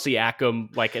 Pascal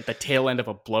Siakam, like at the tail end of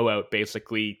a blowout,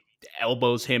 basically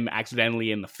elbows him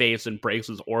accidentally in the face and breaks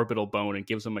his orbital bone and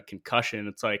gives him a concussion.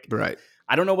 It's like,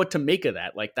 I don't know what to make of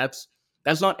that. Like that's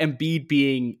not Embiid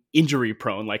being injury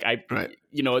prone. Like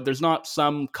there's not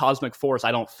some cosmic force,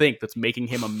 I don't think, that's making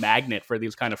him a magnet for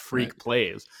these kind of freak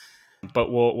plays.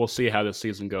 But we'll see how this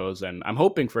season goes. And I'm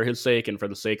hoping for his sake and for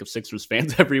the sake of Sixers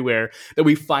fans everywhere that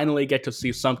we finally get to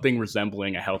see something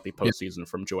resembling a healthy postseason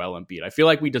from Joel Embiid. I feel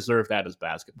like we deserve that as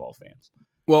basketball fans.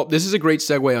 Well, this is a great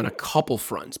segue on a couple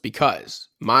fronts because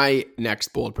my next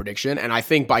bold prediction, and I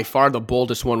think by far the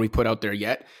boldest one we put out there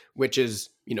yet, which is,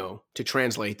 to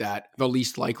translate that, the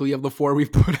least likely of the four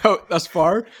we've put out thus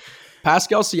far,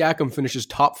 Pascal Siakam finishes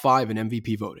top 5 in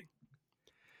MVP voting.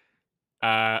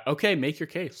 Okay, make your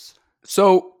case.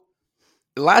 So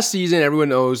last season, everyone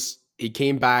knows he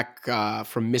came back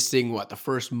from missing, the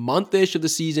first month-ish of the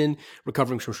season,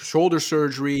 recovering from shoulder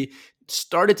surgery,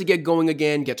 started to get going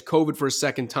again, gets COVID for a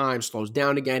second time, slows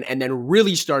down again, and then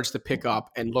really starts to pick up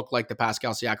and look like the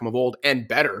Pascal Siakam of old and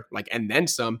better, and then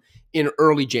some, in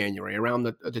early January, around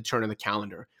the turn of the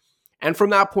calendar. And from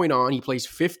that point on, he plays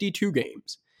 52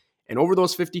 games. And over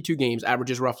those 52 games,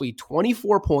 averages roughly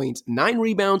 24 points, 9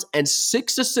 rebounds, and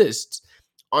 6 assists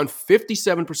on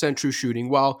 57% true shooting,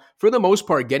 while for the most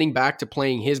part getting back to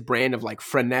playing his brand of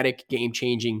frenetic,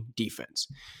 game-changing defense.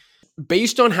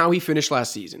 Based on how he finished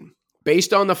last season,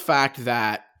 based on the fact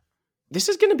that this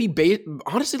is going to be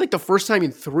honestly the first time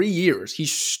in 3 years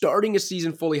he's starting a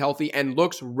season fully healthy and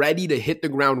looks ready to hit the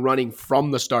ground running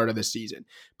from the start of the season.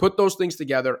 Put those things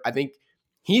together, I think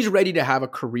he's ready to have a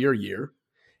career year.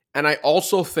 And I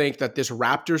also think that this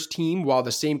Raptors team, while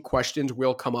the same questions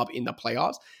will come up in the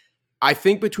playoffs, I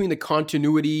think between the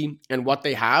continuity and what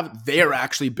they have, they're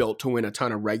actually built to win a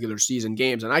ton of regular season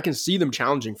games. And I can see them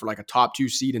challenging for a top 2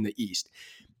 seed in the East.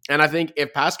 And I think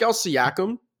if Pascal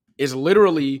Siakam is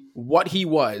literally what he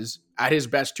was at his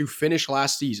best to finish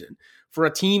last season for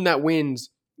a team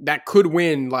that could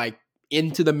win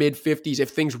into the mid 50s if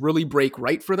things really break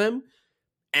right for them,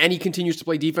 and he continues to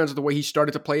play defense the way he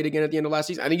started to play it again at the end of last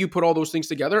season. I think you put all those things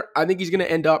together, I think he's going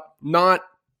to end up not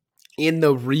in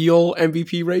the real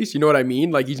MVP race. You know what I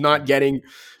mean? Like, he's not getting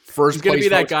first. He's going to be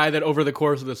that guy that over the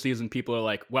course of the season, people are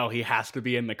like, well, he has to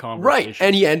be in the conversation. Right.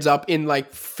 And he ends up in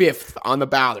like 5th on the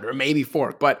ballot, or maybe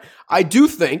 4th. But I do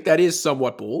think that is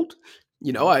somewhat bold.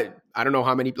 You know, I don't know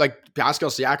how many, like Pascal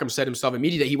Siakam said himself in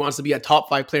media that he wants to be a top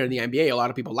 5 player in the NBA. A lot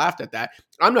of people laughed at that.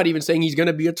 I'm not even saying he's going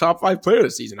to be a top 5 player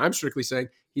this season. I'm strictly saying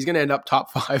he's going to end up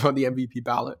top 5 on the MVP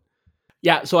ballot.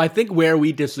 Yeah. So I think where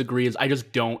we disagree is I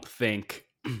just don't think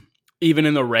even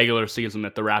in the regular season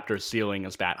that the Raptors ceiling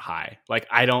is that high. Like,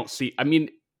 I don't see, I mean,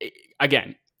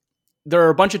 again, there are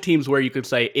a bunch of teams where you could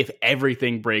say if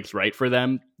everything breaks right for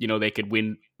them, you know, they could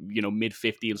win, you know, mid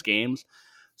 50s games.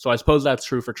 So I suppose that's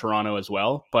true for Toronto as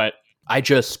well. But I've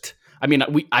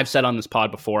said on this pod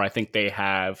before, I think they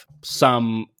have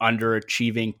some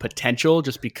underachieving potential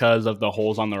just because of the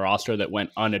holes on the roster that went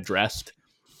unaddressed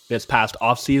this past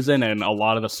offseason, and a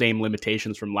lot of the same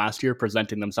limitations from last year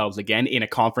presenting themselves again in a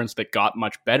conference that got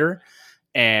much better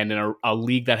and in a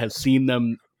league that has seen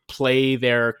them play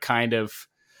their kind of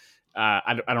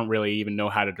I don't really even know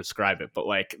how to describe it, but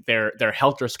like their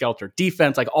helter-skelter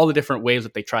defense, like all the different ways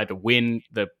that they tried to win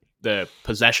the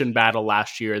possession battle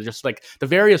last year, just like the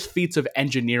various feats of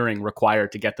engineering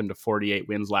required to get them to 48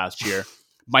 wins last year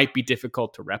might be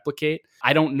difficult to replicate.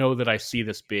 I don't know that I see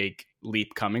this big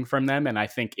leap coming from them. And I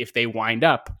think if they wind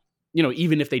up, you know,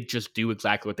 even if they just do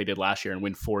exactly what they did last year and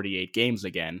win 48 games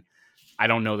again, I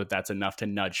don't know that that's enough to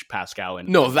nudge Pascal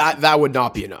in. No, that would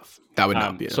not be enough. That would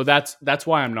not be enough. So that's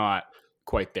why I'm not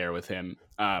quite there with him.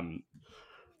 And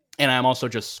I'm also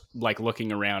just like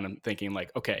looking around and thinking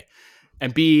like, okay,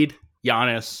 Embiid,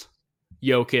 Giannis,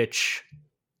 Jokic,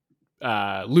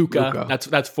 Luka.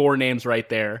 That's 4 names right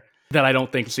there that I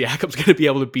don't think Siakam's going to be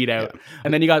able to beat out. Yeah.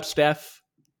 And then you got Steph,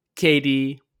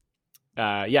 KD,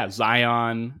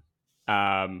 Zion.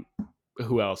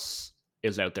 Who else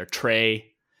is out there?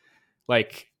 Trey,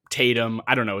 like Tatum.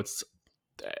 I don't know.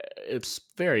 It's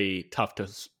very tough to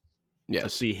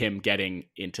see him getting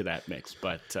into that mix.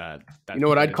 But you know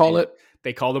what I'd call it?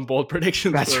 They call them bold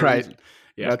predictions. That's right.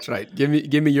 Yeah, that's right. Give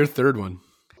me your third one.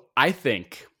 I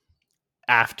think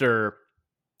after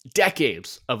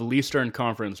decades of Eastern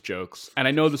Conference jokes, and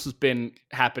I know this has been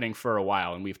happening for a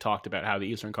while, and we've talked about how the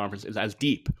Eastern Conference is as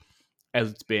deep as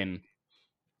it's been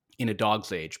in a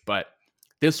dog's age, but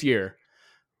this year,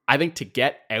 I think to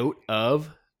get out of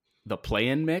the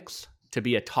play-in mix, to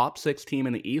be a top 6 team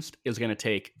in the East is going to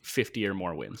take 50 or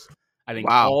more wins. I think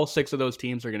all 6 of those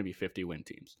teams are going to be 50-win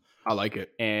teams. I like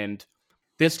it. And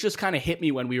this just kind of hit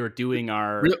me when we were doing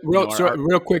our...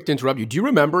 Real quick to interrupt you. Do you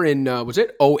remember in, was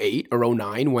it 08 or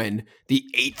 09 when the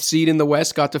 8th seed in the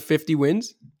West got to 50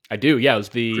 wins? I do, yeah.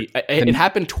 It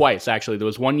happened twice, actually. There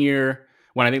was one year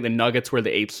when I think the Nuggets were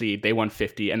the 8th seed. They won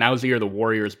 50, and that was the year the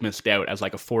Warriors missed out as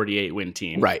like a 48-win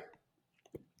team. Right.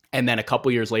 And then a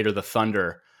couple years later, the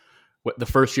Thunder, the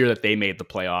first year that they made the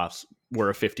playoffs, were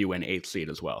a 50-win 8th seed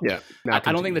as well. Yeah, I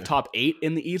don't think the top 8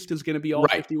 in the East is going to be all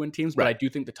 50-win teams, but I do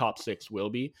think the top 6 will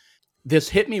be. This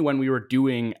hit me when we were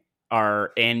doing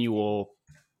our annual,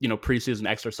 preseason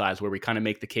exercise where we kind of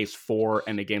make the case for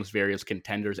and against various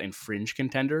contenders and fringe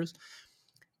contenders.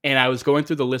 And I was going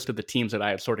through the list of the teams that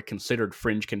I have sort of considered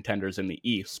fringe contenders in the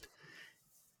East.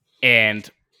 And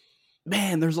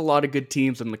man, there's a lot of good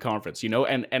teams in the conference,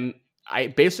 and I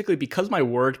basically, because my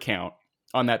word count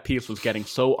on that piece was getting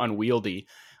so unwieldy,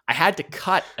 I had to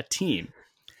cut a team.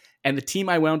 And the team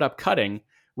I wound up cutting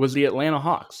was the Atlanta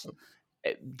Hawks.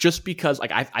 Just because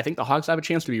I think the Hawks have a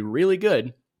chance to be really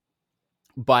good,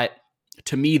 but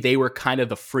to me, they were kind of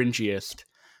the fringiest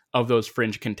of those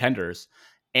fringe contenders.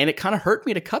 And it kind of hurt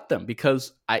me to cut them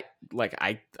because I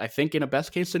think in a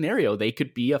best case scenario, they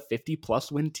could be a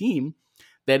 50+ win team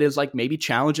that is like maybe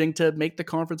challenging to make the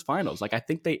conference finals. Like I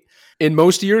think in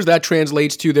most years that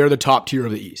translates to they're the top tier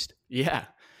of the East. Yeah.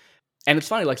 And it's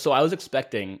funny, so I was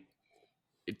expecting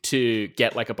to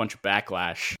get like a bunch of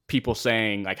backlash, people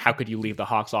saying like, how could you leave the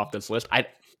Hawks off this list? I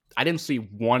didn't see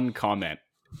one comment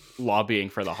lobbying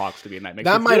for the Hawks to be in that mix.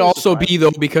 That might also be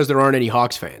though, because there aren't any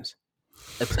Hawks fans.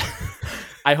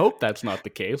 I hope that's not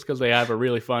the case because they have a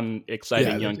really fun,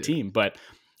 exciting young team, but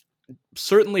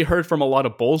certainly heard from a lot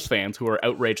of Bulls fans who are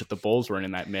outraged that the Bulls weren't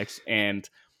in that mix. And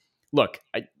look,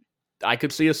 I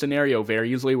could see a scenario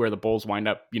very easily where the Bulls wind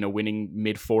up, winning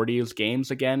mid 40s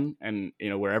games again. And,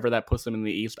 wherever that puts them in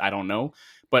the East, I don't know.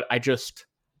 But I just,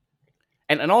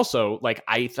 and also like,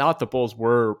 I thought the Bulls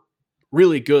were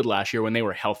really good last year when they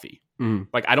were healthy.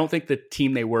 Like, I don't think the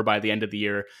team they were by the end of the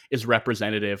year is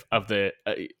representative of the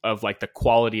like the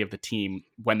quality of the team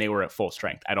when they were at full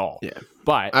strength at all. Yeah,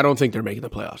 but I don't think they're making the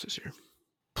playoffs this year.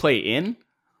 Play in?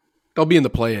 They'll be in the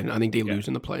play-in. I think they lose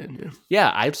in the play-in.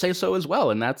 Yeah, I'd say so as well,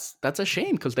 and that's a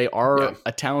shame because they are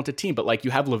a talented team. But like,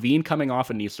 you have Levine coming off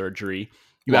a knee surgery.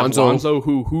 You have Lonzo,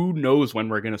 who knows when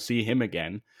we're going to see him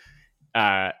again.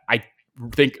 I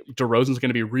think DeRozan's going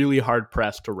to be really hard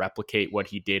pressed to replicate what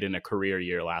he did in a career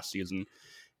year last season.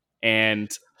 And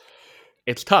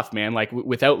it's tough, man. Like,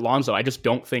 without Lonzo, I just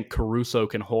don't think Caruso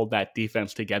can hold that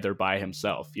defense together by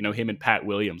himself. You know, him and Pat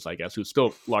Williams, I guess, who's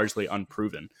still largely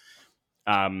unproven.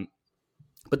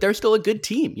 But they're still a good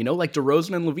team. You know, like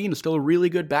DeRozan and Levine is still a really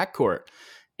good backcourt.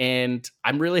 And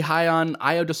I'm really high on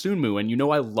Ayo Dosunmu. And, you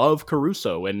know, I love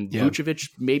Caruso. And Vucevic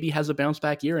maybe has a bounce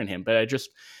back year in him. But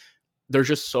there's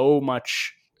just so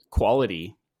much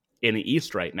quality in the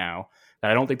East right now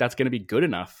that I don't think that's going to be good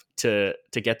enough to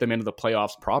get them into the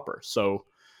playoffs proper. So,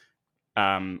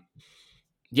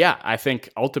 I think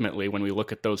ultimately when we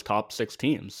look at those top 6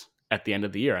 teams at the end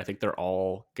of the year, I think they're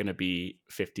all going to be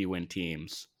 50-win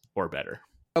teams or better.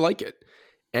 I like it.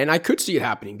 And I could see it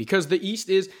happening because the East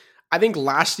is, I think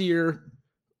last year,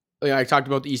 I talked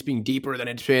about the East being deeper than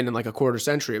it's been in like a quarter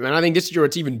century. And I think this year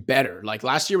it's even better. Like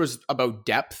last year was about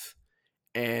depth,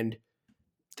 and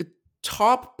the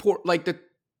top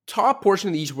portion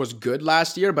of the East was good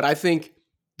last year, but I think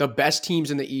the best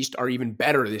teams in the East are even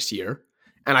better this year.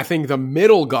 And I think the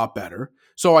middle got better.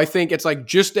 So I think it's like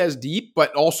just as deep,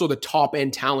 but also the top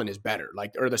end talent is better.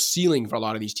 Like, or the ceiling for a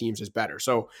lot of these teams is better.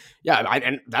 So yeah,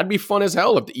 and that'd be fun as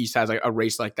hell if the East has like a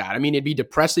race like that. I mean, it'd be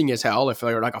depressing as hell if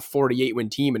they were like a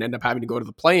 48-win team and end up having to go to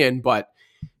the play-in, but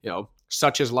you know,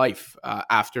 such is life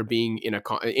after being in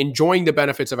enjoying the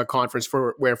benefits of a conference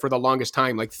where for the longest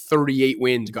time, like 38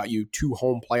 wins got you 2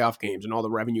 home playoff games and all the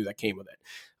revenue that came with it.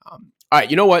 All right,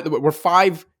 you know what? We're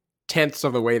 5/10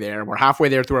 of the way there. We're halfway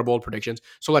there through our bold predictions.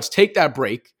 So let's take that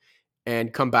break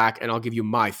and come back, and I'll give you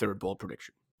my third bold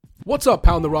prediction. What's up,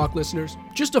 Pound the Rock listeners?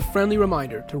 Just a friendly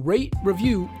reminder to rate,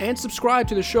 review, and subscribe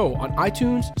to the show on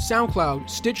iTunes, SoundCloud,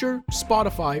 Stitcher,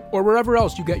 Spotify, or wherever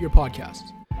else you get your podcasts.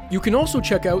 You can also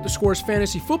check out the Score's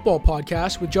Fantasy Football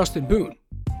podcast with Justin Boone.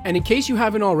 And in case you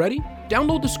haven't already,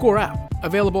 download the Score app,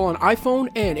 available on iPhone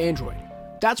and Android.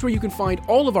 That's where you can find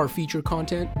all of our featured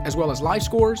content, as well as live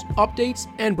scores, updates,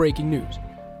 and breaking news.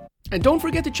 And don't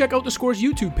forget to check out the Score's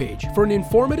YouTube page for an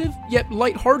informative yet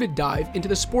lighthearted dive into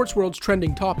the sports world's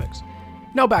trending topics.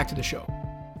 Now back to the show.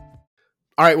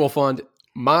 All right, Wolfond,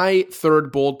 my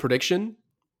third bold prediction,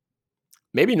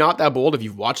 maybe not that bold if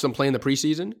you've watched them play in the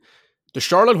preseason. The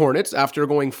Charlotte Hornets, after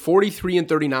going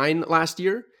 43-39 last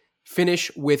year, finish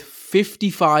with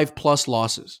 55 plus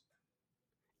losses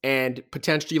and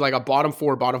potentially like a bottom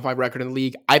 4, bottom 5 record in the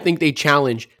league. I think they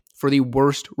challenge for the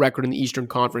worst record in the Eastern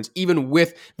Conference, even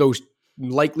with those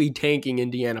likely tanking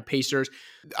Indiana Pacers.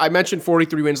 I mentioned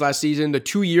 43 wins last season. The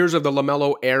 2 years of the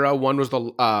LaMelo era, one was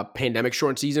the pandemic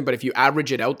shortened season, but if you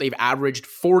average it out, they've averaged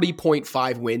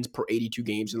 40.5 wins per 82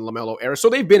 games in the LaMelo era. So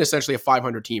they've been essentially a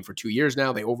 500 team for 2 years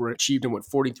now. They overachieved and went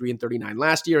 43-39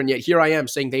 last year. And yet here I am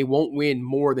saying they won't win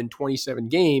more than 27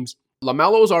 games.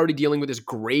 LaMelo is already dealing with his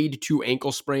grade 2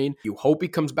 ankle sprain. You hope he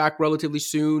comes back relatively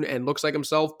soon and looks like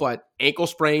himself, but ankle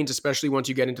sprains, especially once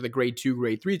you get into the grade 2,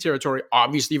 grade 3 territory,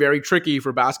 obviously very tricky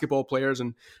for basketball players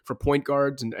and for point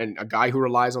guards and a guy who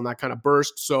relies on that kind of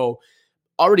burst. So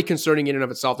already concerning in and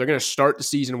of itself. They're going to start the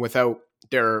season without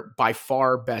their by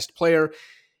far best player.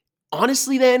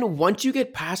 Honestly, then, once you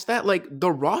get past that, like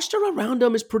the roster around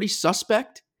them is pretty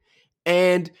suspect.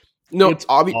 And no, it's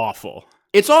awful.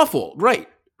 It's awful, right?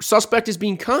 Suspect is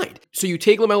being kind. So you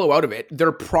take LaMelo out of it,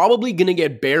 they're probably going to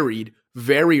get buried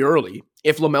very early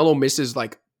if LaMelo misses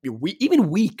like even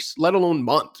weeks, let alone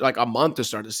months, like a month to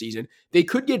start the season. They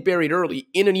could get buried early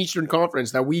in an Eastern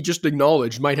Conference that we just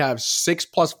acknowledged might have 6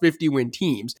 plus 50 win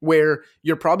teams, where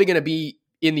you're probably going to be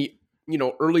in the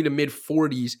early to mid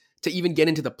 40s to even get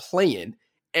into the play-in.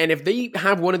 And if they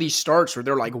have one of these starts where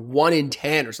they're like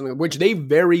 1-10 or something, which they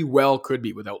very well could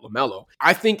be without LaMelo,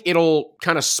 I think it'll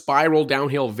kind of spiral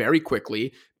downhill very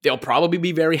quickly. They'll probably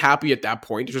be very happy at that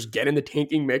point to just get in the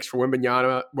tanking mix for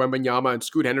Wembanyama and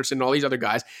Scoot Henderson and all these other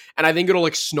guys. And I think it'll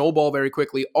like snowball very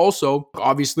quickly. Also,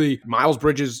 obviously, Miles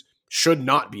Bridges should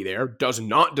not be there, does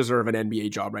not deserve an NBA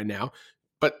job right now.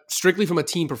 But strictly from a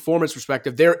team performance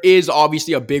perspective, there is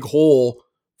obviously a big hole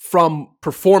from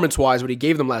performance-wise, what he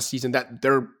gave them last season, that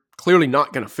they're clearly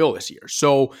not going to fill this year.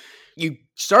 So you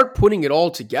start putting it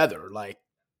all together, like,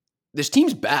 this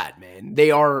team's bad, man. They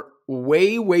are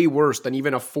way, way worse than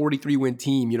even a 43-win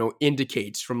team,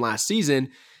 indicates from last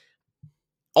season.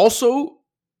 Also,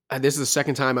 this is the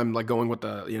second time I'm like going with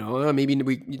the, maybe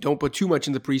we don't put too much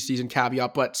in the preseason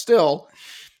caveat, but still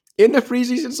in the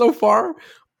preseason so far,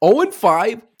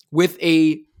 0-5 with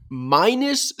a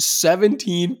minus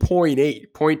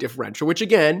 17.8 point differential, which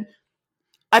again,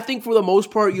 I think for the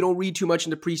most part, you don't read too much in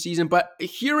the preseason, but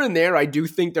here and there, I do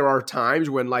think there are times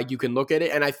when like you can look at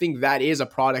it. And I think that is a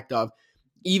product of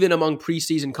even among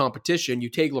preseason competition, you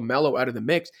take LaMelo out of the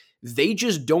mix, they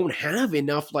just don't have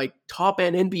enough like top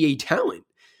end NBA talent.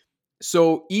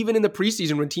 So even in the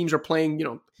preseason, when teams are playing,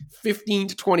 15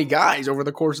 to 20 guys over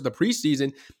the course of the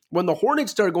preseason, when the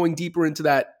Hornets start going deeper into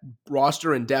that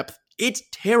roster and depth, it's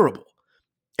terrible.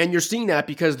 And you're seeing that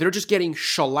because they're just getting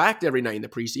shellacked every night in the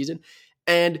preseason.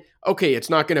 And okay, it's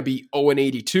not going to be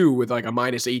 0-82 with like a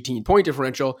minus 18 point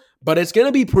differential, but it's going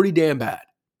to be pretty damn bad.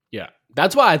 Yeah.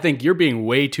 That's why I think you're being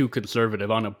way too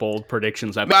conservative on a bold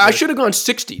predictions. I should have gone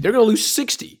 60. They're going to lose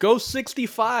 60. Go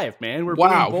 65, man. We're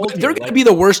wow. Being bold they're going to be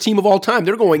the worst team of all time.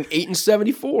 They're going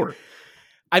 8-74.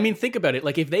 I mean, think about it.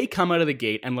 Like if they come out of the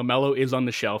gate and LaMelo is on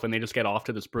the shelf and they just get off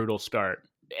to this brutal start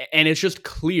and it's just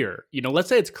clear, let's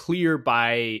say it's clear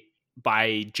by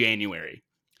January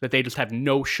that they just have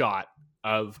no shot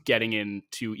of getting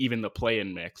into even the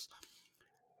play-in mix.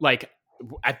 Like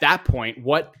at that point,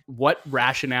 what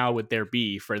rationale would there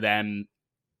be for them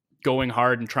going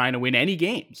hard and trying to win any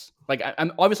games? Like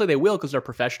obviously they will because they're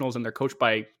professionals and they're coached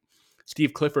by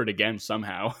Steve Clifford again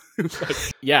somehow.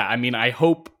 But, yeah, I mean, I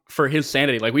hope for his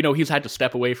sanity. Like we know he's had to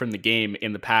step away from the game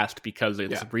in the past because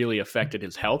it's really affected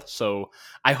his health. So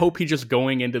I hope he's just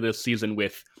going into this season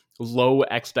with low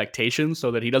expectations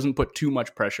so that he doesn't put too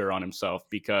much pressure on himself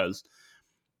because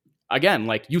again,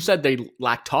 like you said, they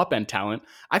lack top end talent.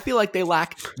 I feel like they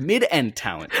lack mid end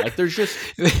talent. Like there's just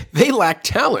they lack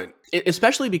talent,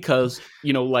 especially because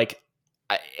like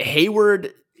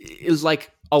Hayward is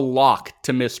like a lock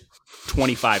to miss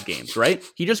 25 games, right?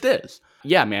 He just is.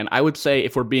 Yeah, man. I would say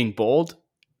if we're being bold,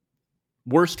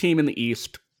 worst team in the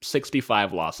East,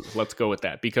 65 losses. Let's go with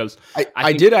that because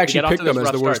I did actually pick them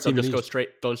as the worst team. They'll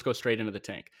just go straight into the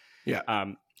tank. Yeah.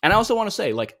 And I also want to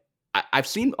say, like, I've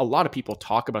seen a lot of people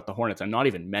talk about the Hornets and not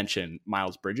even mention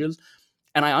Miles Bridges.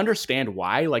 And I understand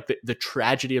why. Like the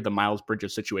tragedy of the Miles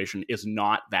Bridges situation is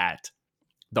not that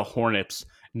the Hornets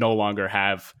no longer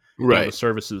have the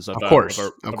services of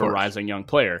a rising young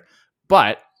player.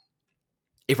 But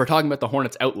if we're talking about the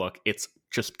Hornets' outlook, it's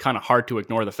just kind of hard to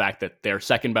ignore the fact that their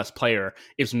second best player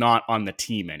is not on the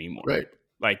team anymore. Right.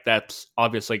 Like that's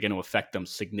obviously going to affect them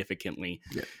significantly.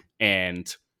 Yeah.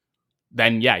 And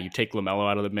then, you take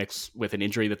LaMelo out of the mix with an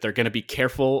injury that they're going to be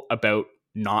careful about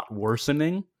not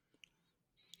worsening.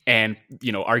 And,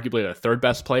 arguably the third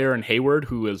best player in Hayward,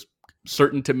 who is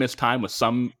certain to miss time with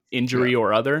some injury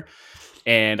or other.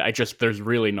 And there's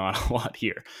really not a lot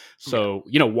here. So,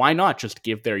 why not just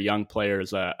give their young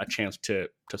players a chance to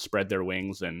spread their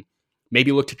wings and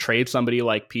maybe look to trade somebody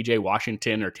like PJ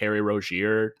Washington or Terry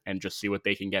Rozier and just see what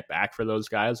they can get back for those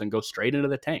guys and go straight into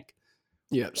the tank.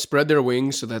 Yeah, spread their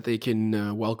wings so that they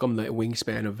can welcome the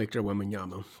wingspan of Victor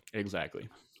Wembanyama. Exactly.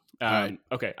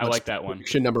 Okay, I like that one.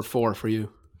 Prediction number 4 for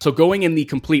you. So going in the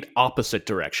complete opposite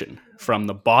direction, from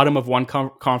the bottom of one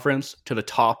conference to the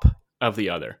top of the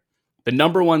other. The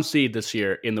number 1 seed this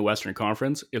year in the Western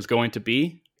Conference is going to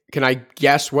be... Can I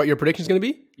guess what your prediction is going to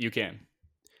be? You can.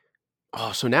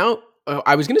 Oh, so now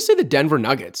I was going to say the Denver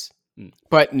Nuggets,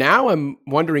 but now I'm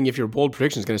wondering if your bold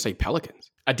prediction is going to say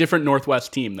Pelicans. A different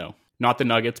Northwest team, though. Not the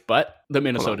Nuggets, but the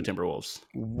Minnesota Timberwolves.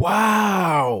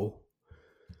 Wow.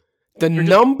 The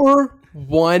number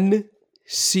 1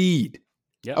 seed.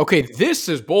 Yep. Okay, this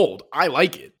is bold. I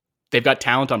like it. They've got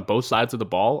talent on both sides of the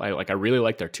ball. I really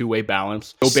like their two-way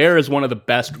balance. Gobert is one of the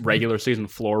best regular season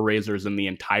floor raisers in the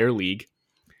entire league.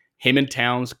 Him and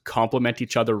Towns complement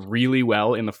each other really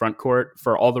well in the front court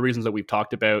for all the reasons that we've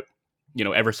talked about,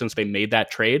 ever since they made that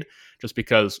trade, just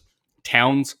because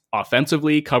Towns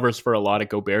offensively covers for a lot of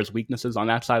Gobert's weaknesses on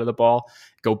that side of the ball.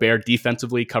 Gobert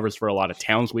defensively covers for a lot of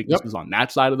Towns' weaknesses on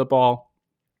that side of the ball.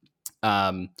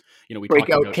 We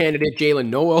breakout candidate Jalen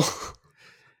Noel.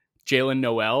 Jalen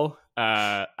Noel.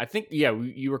 I think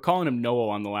you were calling him Noel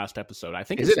on the last episode. I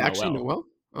think is it actually Noel?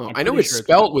 Oh, I know it's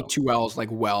spelled with 2 L's like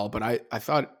well, but I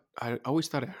always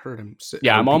thought I heard him say.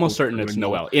 Yeah, I'm almost certain it's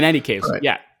Noel. In any case,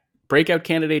 breakout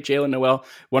candidate Jalen Noel,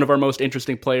 one of our most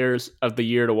interesting players of the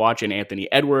year to watch, in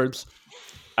Anthony Edwards.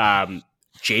 Jaden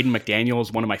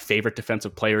McDaniels, one of my favorite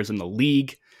defensive players in the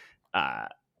league.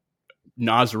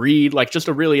 Naz Reid, like just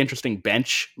a really interesting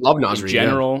bench. Love Naz Reid in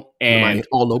general, and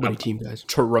all nobody team guys.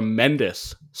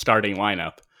 Tremendous starting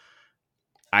lineup.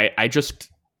 I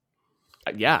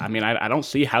don't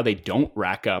see how they don't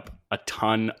rack up a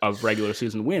ton of regular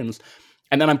season wins.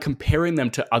 And then I'm comparing them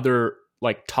to other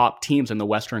like top teams in the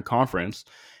Western Conference.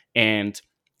 And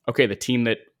okay, the team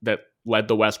that led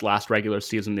the West last regular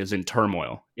season is in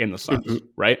turmoil in the Suns,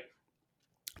 right?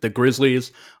 The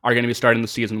Grizzlies are going to be starting the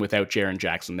season without Jaren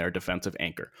Jackson, their defensive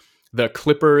anchor. The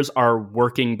Clippers are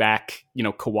working back,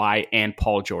 Kawhi and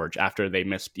Paul George after they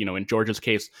missed, in George's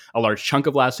case, a large chunk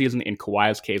of last season. In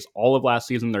Kawhi's case, all of last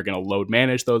season. They're going to load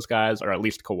manage those guys, or at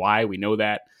least Kawhi. We know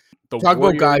that. Talk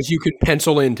about guys you could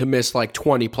pencil in to miss like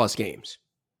 20 plus games.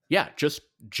 Yeah, just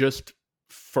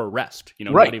for rest,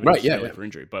 right, not even for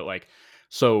injury. But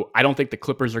so I don't think the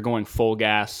Clippers are going full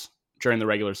gas during the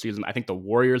regular season. I think the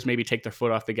Warriors maybe take their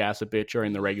foot off the gas a bit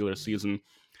during the regular season.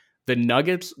 The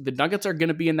Nuggets are going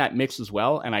to be in that mix as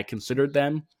well, and I considered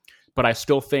them, but I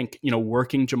still think,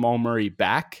 working Jamal Murray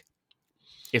back,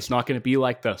 it's not going to be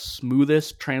like the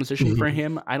smoothest transition for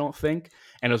him, I don't think.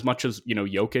 And as much as,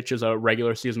 Jokic is a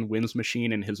regular season wins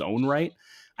machine in his own right,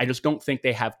 I just don't think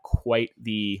they have quite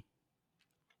the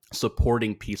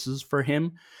supporting pieces for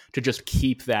him to just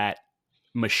keep that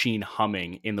machine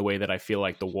humming in the way that I feel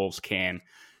like the Wolves can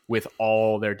with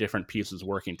all their different pieces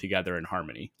working together in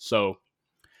harmony. So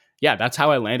yeah, that's how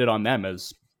I landed on them,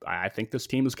 as I think this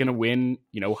team is going to win,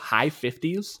 high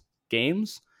 50s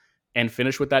games and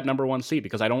finish with that number one seed,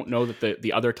 because I don't know that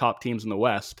the other top teams in the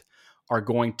West are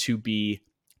going to be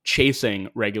chasing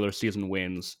regular season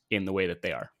wins in the way that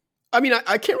they are. I mean,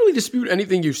 I can't really dispute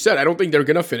anything you said. I don't think they're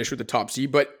going to finish with the top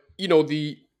seed, but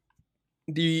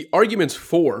the arguments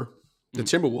for the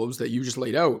Timberwolves that you just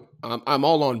laid out, I'm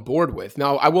all on board with.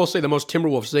 Now, I will say the most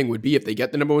Timberwolves thing would be if they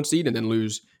get the number one seed and then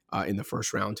lose in the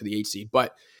first round to the 8 seed.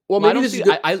 But but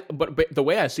the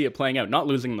way I see it playing out, not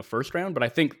losing in the first round, but I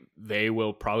think they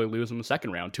will probably lose in the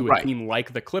second round to a team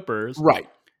like the Clippers, right?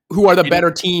 Who are the better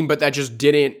team, but that just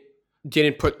didn't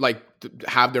put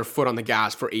have their foot on the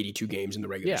gas for 82 games in the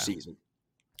regular season.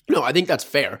 No, I think that's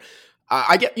fair.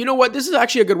 I get. You know what? This is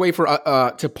actually a good way for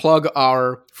to plug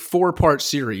our 4-part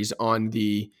series on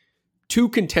the 2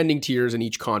 contending tiers in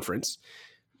each conference.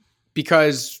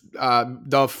 Because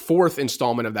the 4th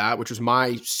installment of that, which was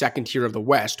my second tier of the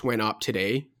West, went up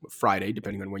today, Friday,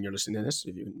 depending on when you're listening to this,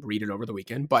 if you can read it over the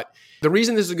weekend. But the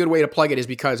reason this is a good way to plug it is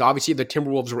because obviously the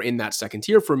Timberwolves were in that second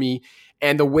tier for me.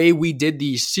 And the way we did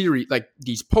these series,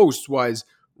 these posts, was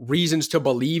reasons to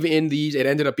believe in these. It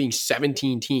ended up being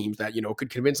 17 teams that, could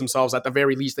convince themselves at the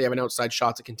very least they have an outside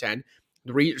shot to contend.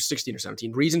 16 or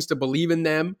 17 reasons to believe in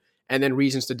them, and then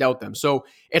reasons to doubt them. So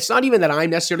it's not even that I'm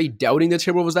necessarily doubting the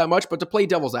Timberwolves that much, but to play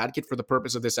devil's advocate for the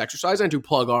purpose of this exercise and to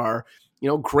plug our,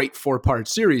 great 4-part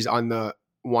series on the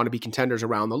wannabe contenders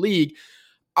around the league,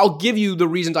 I'll give you the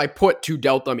reasons I put to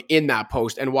doubt them in that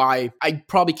post and why I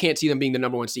probably can't see them being the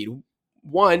number one seed.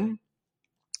 One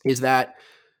is that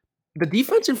the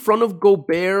defense in front of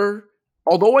Gobert,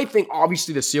 although I think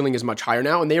obviously the ceiling is much higher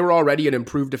now, and they were already an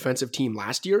improved defensive team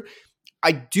last year,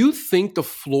 I do think the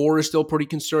floor is still pretty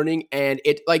concerning, and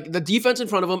the defense in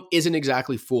front of him isn't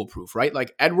exactly foolproof, right?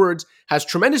 Edwards has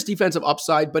tremendous defensive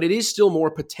upside, but it is still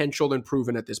more potential than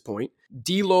proven at this point.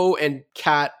 D'Lo and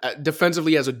Cat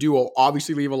defensively as a duo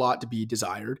obviously leave a lot to be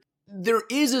desired. There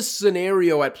is a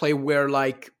scenario at play where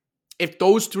if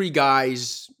those 3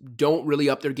 guys don't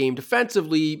really up their game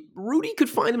defensively, Rudy could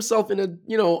find himself in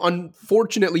a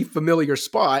unfortunately familiar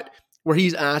spot where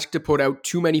he's asked to put out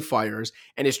too many fires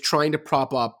and is trying to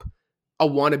prop up a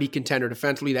wannabe contender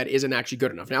defensively that isn't actually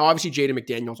good enough. Now, obviously, Jaden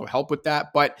McDaniels will help with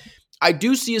that, but I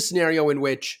do see a scenario in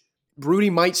which Rudy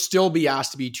might still be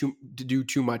asked to do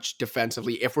too much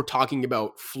defensively if we're talking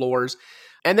about floors.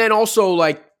 And then also,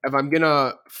 if I'm going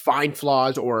to find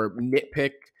flaws or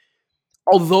nitpick,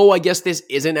 although I guess this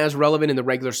isn't as relevant in the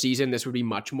regular season, this would be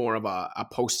much more of a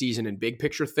postseason and big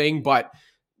picture thing, but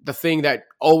the thing that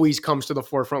always comes to the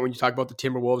forefront when you talk about the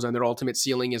Timberwolves and their ultimate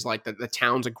ceiling is the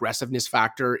town's aggressiveness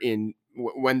factor in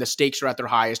when the stakes are at their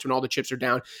highest, when all the chips are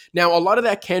down. Now, a lot of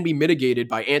that can be mitigated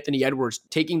by Anthony Edwards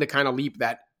taking the kind of leap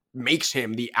that makes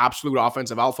him the absolute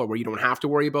offensive alpha where you don't have to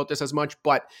worry about this as much.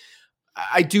 But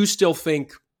I do still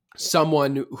think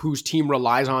someone whose team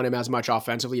relies on him as much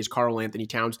offensively as Karl Anthony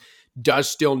Towns does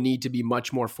still need to be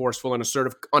much more forceful and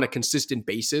assertive on a consistent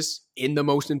basis in the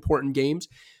most important games.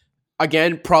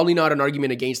 Again, probably not an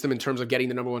argument against them in terms of getting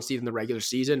the number one seed in the regular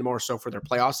season, more so for their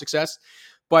playoff success.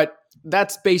 But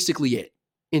that's basically it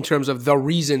in terms of the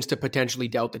reasons to potentially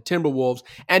doubt the Timberwolves.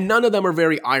 And none of them are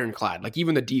very ironclad,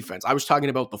 even the defense. I was talking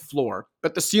about the floor,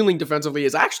 but the ceiling defensively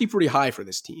is actually pretty high for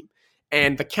this team.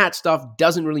 And the Cat stuff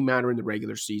doesn't really matter in the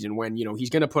regular season when,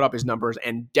 he's going to put up his numbers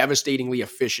and devastatingly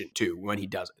efficient too when he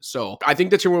does it. So I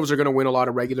think the Timberwolves are going to win a lot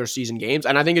of regular season games.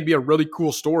 And I think it'd be a really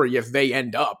cool story if they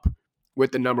end up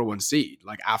with the number one seed.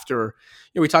 Like after,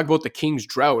 we talk about the Kings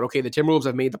drought. Okay, the Timberwolves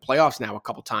have made the playoffs now a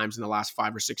couple times in the last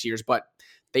 5 or 6 years, but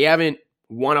they haven't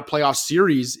won a playoff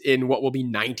series in what will be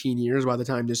 19 years by the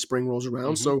time this spring rolls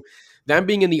around. So them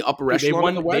being in the upper echelon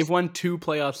of the West, they've won 2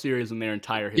 playoff series in their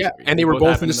entire history. Yeah, and they were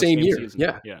both in the same year. Season.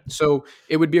 Yeah. So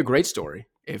it would be a great story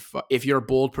if your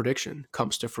bold prediction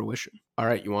comes to fruition. All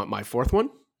right, you want my fourth one?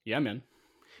 Yeah, man.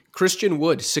 Christian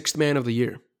Wood, 6th man of the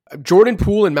year. Jordan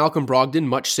Poole and Malcolm Brogdon,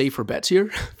 much safer bets here.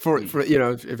 For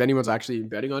if anyone's actually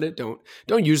betting on it,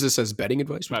 don't use this as betting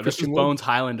advice. Wow, this is Bones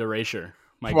Highland erasure.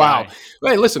 Wow.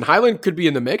 Hey, listen, Highland could be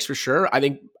in the mix for sure. I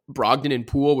think Brogdon and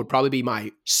Poole would probably be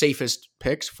my safest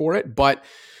picks for it, but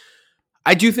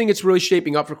I do think it's really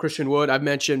shaping up for Christian Wood. I've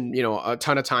mentioned, a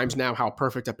ton of times now how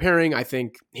perfect a pairing I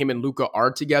think him and Luka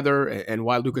are together, and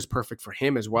why Luka's perfect for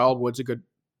him as well. Wood's a good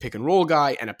pick and roll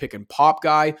guy and a pick and pop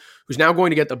guy who's now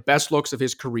going to get the best looks of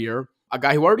his career. A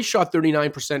guy who already shot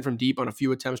 39% from deep on a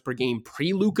few attempts per game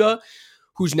pre-Luka,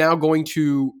 who's now going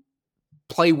to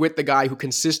play with the guy who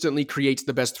consistently creates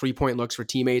the best 3-point looks for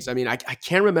teammates. I mean, I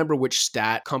can't remember which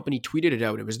stat company tweeted it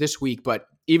out. It was this week, but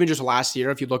even just last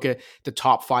year, if you look at the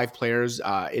top 5 players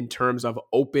in terms of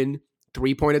open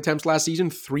 3-point attempts last season,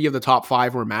 3 of the top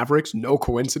 5 were Mavericks. No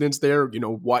coincidence there,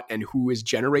 what and who is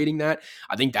generating that.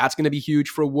 I think that's going to be huge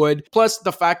for Wood. Plus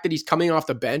the fact that he's coming off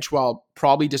the bench, while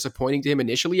probably disappointing to him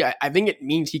initially, I think it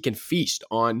means he can feast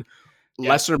on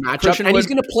lesser matchup, and he's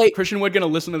going to play. Christian Wood going to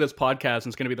listen to this podcast, and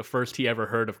it's going to be the first he ever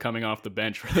heard of coming off the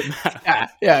bench for the Mavs.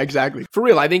 Yeah, exactly. For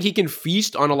real, I think he can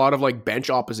feast on a lot of like bench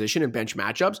opposition and bench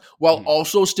matchups while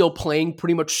also still playing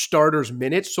pretty much starters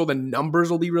minutes, so the numbers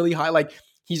will be really high. Like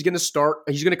he's going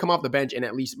to come off the bench in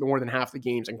at least more than half the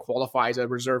games and qualify as a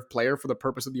reserve player for the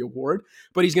purpose of the award,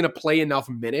 but he's going to play enough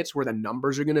minutes where the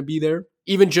numbers are going to be there.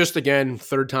 Even just, again,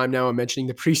 third time now I'm mentioning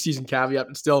the preseason caveat,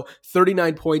 but still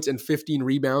 39 points and 15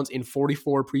 rebounds in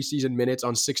 44 preseason minutes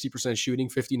on 60% shooting,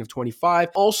 15 of 25.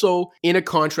 Also, in a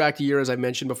contract year, as I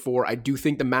mentioned before, I do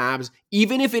think the Mavs,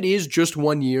 even if it is just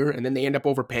 1 year and then they end up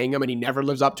overpaying him and he never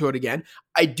lives up to it again,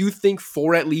 I do think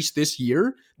for at least this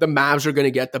year, the Mavs are going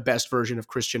to get the best version of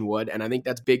Christian Wood, and I think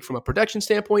that's big from a production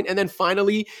standpoint. And then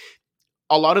finally,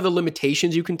 a lot of the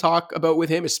limitations you can talk about with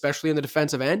him, especially in the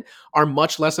defensive end, are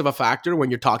much less of a factor when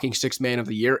you're talking 6th man of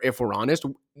the year, if we're honest.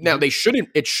 Now, it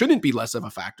shouldn't be less of a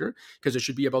factor because it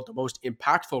should be about the most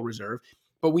impactful reserve,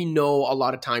 but we know a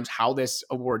lot of times how this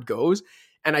award goes.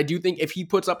 And I do think if he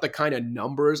puts up the kind of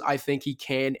numbers I think he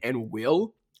can and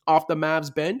will off the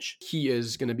Mavs bench, he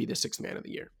is going to be the 6th man of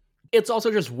the year. It's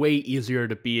also just way easier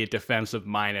to be a defensive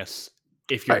minus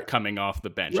if you're coming off the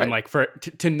bench. Right. And like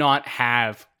to not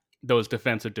have those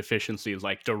defensive deficiencies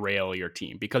like derail your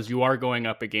team, because you are going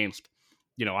up against,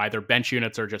 either bench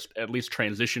units or just at least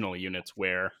transitional units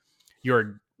where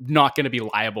you're not going to be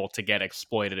liable to get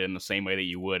exploited in the same way that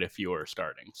you would if you were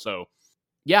starting. So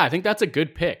yeah, I think that's a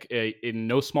good pick in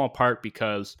no small part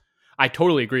because I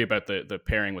totally agree about the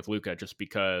pairing with Luka, just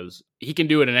because he can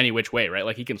do it in any which way, right?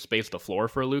 Like he can space the floor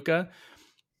for Luka,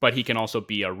 but he can also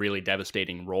be a really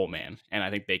devastating role man. And I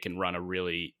think they can run a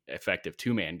really effective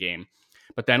 2-man game.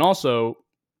 But then also,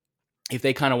 if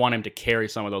they kind of want him to carry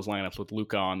some of those lineups with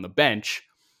Luka on the bench,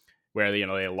 where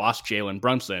they lost Jalen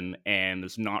Brunson and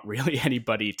there's not really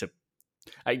anybody to,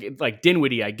 like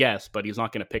Dinwiddie, I guess, but he's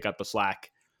not going to pick up the slack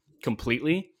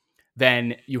completely.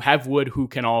 Then you have Wood, who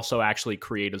can also actually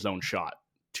create his own shot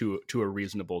to a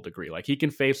reasonable degree. Like he can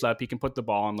face up, he can put the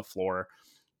ball on the floor,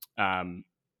 and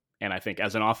I think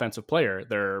as an offensive player,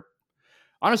 they're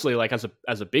honestly, like as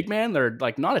a big man, there are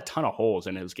like not a ton of holes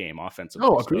in his game offensively.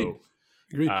 Oh, agreed.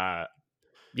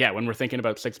 Yeah, when we're thinking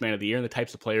about 6th man of the year and the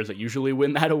types of players that usually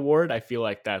win that award, I feel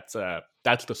like that's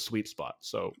the sweet spot.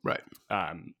 So right,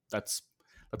 that's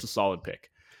a solid pick.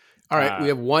 All right, we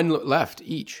have one left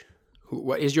each.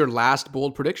 What is your last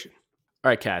bold prediction? All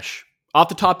right, Cash, off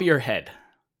the top of your head,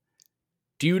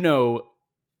 do you know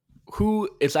who,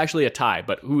 it's actually a tie,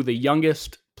 but who the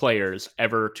youngest players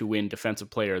ever to win Defensive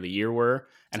Player of the Year were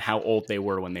and how old they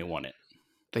were when they won it?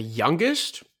 The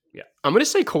youngest? Yeah. I'm going to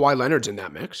say Kawhi Leonard's in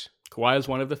that mix. Kawhi is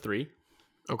one of the 3.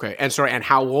 Okay. And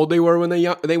how old they were when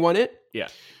they won it? Yeah.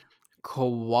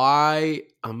 Kawhi,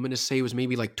 I'm going to say was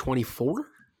maybe like 24?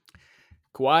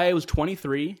 Kawhi was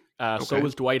 23. So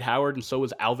was Dwight Howard, and so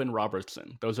was Alvin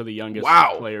Robertson. Those are the youngest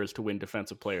players to win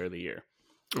Defensive Player of the Year.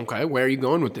 Okay. Where are you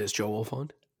going with this, Joe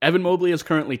Wolfond? Evan Mobley is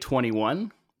currently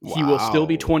 21. Wow. He will still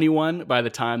be 21 by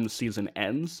the time the season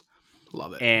ends.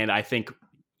 Love it. And I think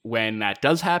when that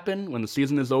does happen, when the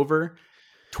season is over,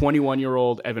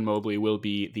 21-year-old Evan Mobley will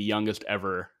be the youngest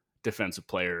ever Defensive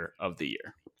Player of the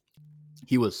Year.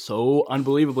 He was so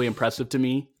unbelievably impressive to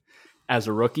me as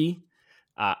a rookie.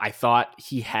 I thought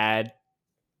he had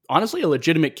honestly a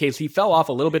legitimate case. He fell off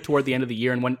a little bit toward the end of the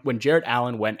year, and when Jarrett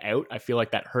Allen went out, I feel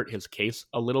like that hurt his case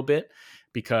a little bit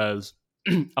because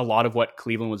a lot of what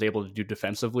Cleveland was able to do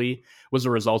defensively was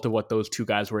a result of what those two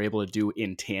guys were able to do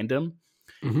in tandem.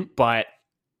 Mm-hmm. But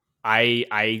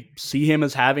I see him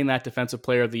as having that defensive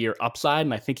player of the year upside,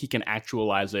 and I think he can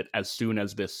actualize it as soon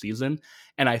as this season.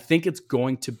 And I think it's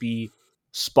going to be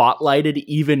spotlighted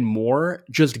even more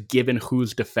just given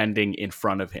who's defending in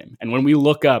front of him. And when we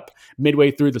look up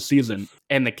midway through the season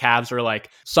and the Cavs are like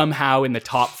somehow in the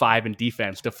top 5 in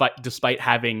defense, despite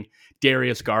having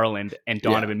Darius Garland and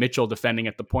Donovan Mitchell defending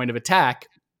at the point of attack.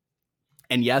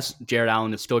 And yes, Jarrett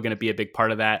Allen is still going to be a big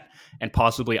part of that. And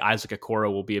possibly Isaac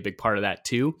Okoro will be a big part of that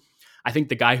too. I think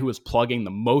the guy who is plugging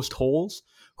the most holes,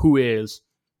 who is,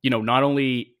 not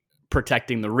only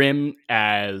protecting the rim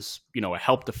as, a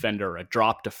help defender, a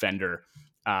drop defender,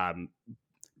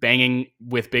 banging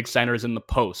with big centers in the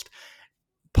post,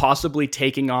 possibly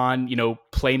taking on,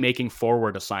 playmaking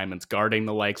forward assignments, guarding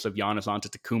the likes of Giannis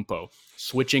Antetokounmpo,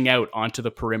 switching out onto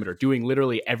the perimeter, doing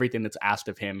literally everything that's asked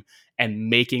of him and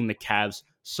making the Cavs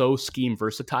so scheme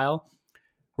versatile.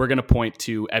 We're going to point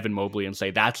to Evan Mobley and say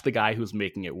that's the guy who's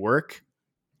making it work,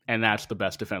 and that's the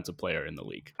best defensive player in the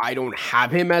league. I don't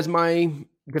have him as my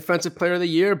defensive player of the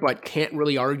year, but can't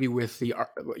really argue with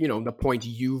the point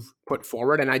you've put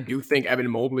forward. And I do think Evan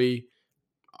Mobley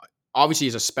obviously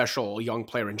is a special young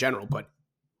player in general, but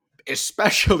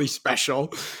especially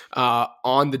special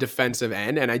on the defensive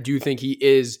end. And I do think he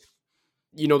is,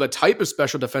 the type of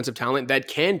special defensive talent that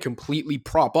can completely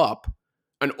prop up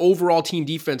an overall team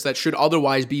defense that should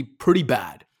otherwise be pretty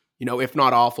bad, if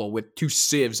not awful, with 2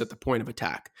 sieves at the point of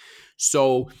attack.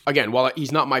 So again, while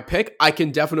he's not my pick, I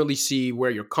can definitely see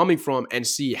where you're coming from and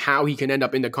see how he can end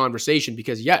up in the conversation.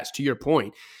 Because yes, to your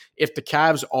point, if the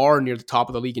Cavs are near the top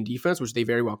of the league in defense, which they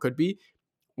very well could be,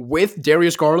 with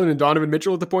Darius Garland and Donovan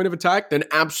Mitchell at the point of attack, then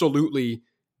absolutely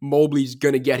Mobley's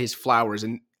going to get his flowers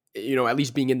and, at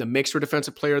least being in the mix for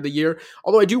defensive player of the year.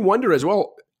 Although I do wonder as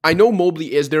well, I know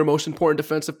Mobley is their most important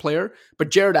defensive player,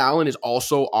 but Jarrett Allen is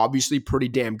also obviously pretty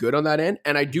damn good on that end.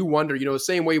 And I do wonder, the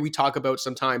same way we talk about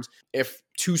sometimes if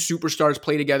 2 superstars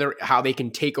play together, how they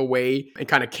can take away and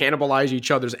kind of cannibalize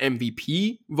each other's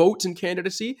MVP votes and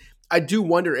candidacy. I do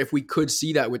wonder if we could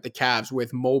see that with the Cavs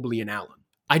with Mobley and Allen.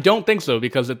 I don't think so,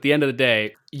 because at the end of the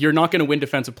day, you're not going to win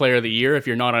Defensive Player of the Year if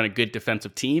you're not on a good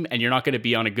defensive team, and you're not going to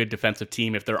be on a good defensive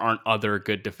team if there aren't other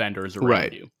good defenders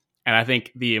around you. And I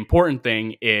think the important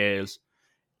thing is,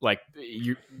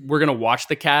 we're going to watch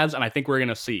the Cavs, and I think we're going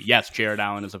to see, yes, Jarrett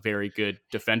Allen is a very good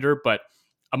defender, but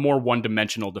a more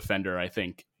one-dimensional defender, I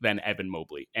think, than Evan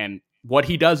Mobley. And what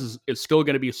he does is still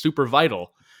going to be super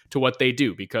vital to what they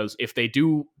do, because if they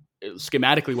do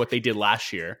schematically what they did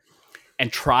last year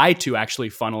and try to actually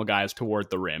funnel guys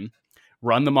toward the rim,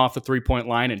 run them off the 3-point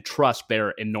line, and trust their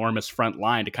enormous front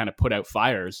line to kind of put out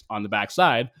fires on the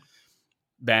backside,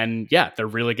 then they're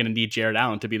really going to need Jarrett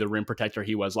Allen to be the rim protector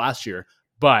he was last year.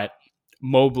 But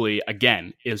Mobley,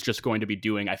 again, is just going to be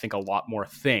doing, I think, a lot more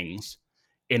things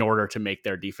in order to make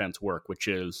their defense work, which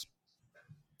is,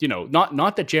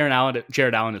 not that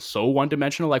Jarrett Allen is so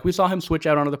one-dimensional. Like, we saw him switch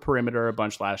out onto the perimeter a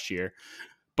bunch last year,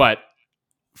 but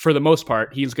for the most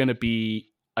part, he's going to be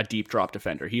a deep drop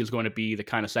defender. He is going to be the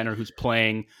kind of center who's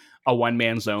playing a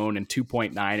one-man zone and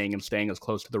 2.9ing and staying as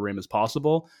close to the rim as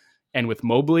possible. And with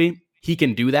Mobley, he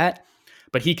can do that,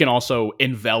 but he can also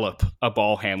envelop a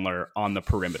ball handler on the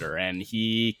perimeter, and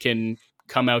he can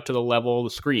come out to the level of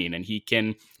the screen, and he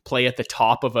can play at the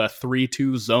top of a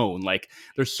 3-2 zone. Like,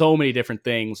 there's so many different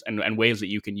things and ways that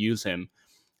you can use him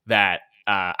that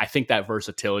I think that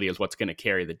versatility is what's going to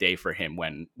carry the day for him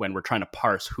when we're trying to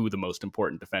parse who the most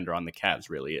important defender on the Cavs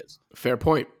really is. Fair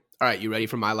point. All right, you ready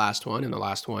for my last one and the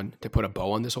last one to put a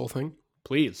bow on this whole thing?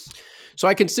 Please. So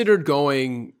I considered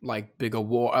going big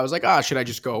award. I was like, should I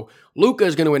just go Luka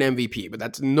is going to win MVP? But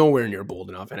that's nowhere near bold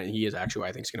enough. And he is actually,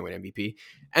 I think, is going to win MVP.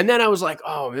 And then I was like,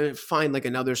 find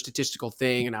another statistical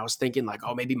thing. And I was thinking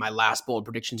maybe my last bold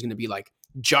prediction is going to be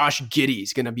Josh Giddey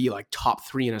is going to be top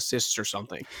 3 in assists or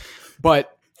something.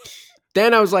 But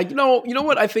then I was like, you know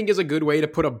what I think is a good way to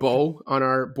put a bow on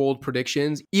our bold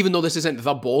predictions, even though this isn't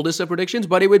the boldest of predictions,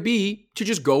 but it would be to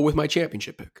just go with my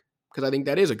championship pick, because I think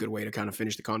that is a good way to kind of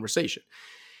finish the conversation.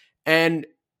 And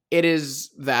it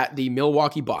is that the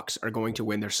Milwaukee Bucks are going to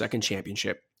win their second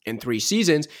championship in 3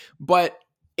 seasons, but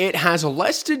it has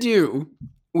less to do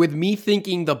with me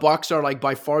thinking the Bucks are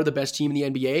by far the best team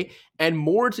in the NBA, and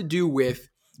more to do with,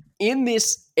 in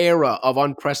this era of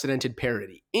unprecedented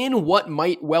parity, in what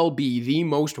might well be the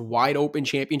most wide open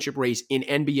championship race in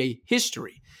NBA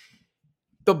history,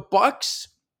 the Bucks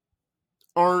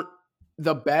aren't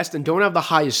the best and don't have the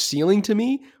highest ceiling to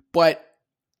me, but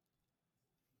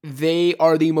they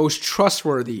are the most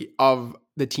trustworthy of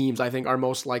the teams I think are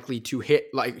most likely to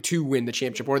win the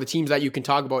championship, or the teams that you can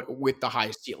talk about with the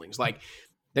highest ceilings. Like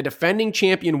the defending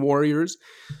champion Warriors.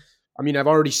 I mean, I've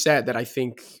already said that I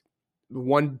think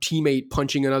one teammate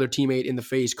punching another teammate in the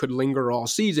face could linger all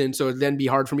season. So it'd then be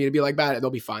hard for me to be like, they'll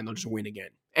be fine. They'll just win again.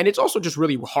 And it's also just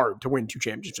really hard to win 2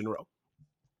 championships in a row.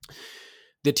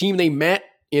 The team they met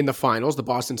in the finals, the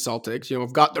Boston Celtics,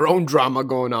 have got their own drama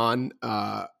going on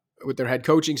with their head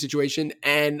coaching situation.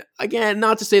 And again,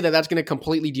 not to say that that's going to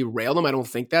completely derail them. I don't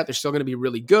think that. They're still going to be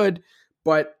really good.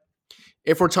 But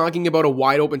if we're talking about a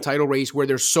wide open title race where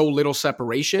there's so little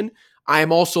separation, I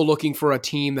am also looking for a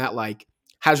team that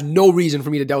has no reason for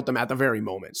me to doubt them at the very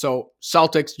moment. So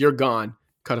Celtics, you're gone.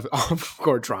 Cut of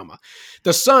off-court drama.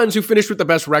 The Suns, who finished with the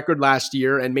best record last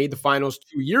year and made the finals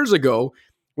 2 years ago,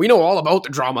 we know all about the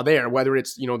drama there, whether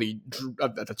it's, at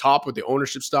the top with the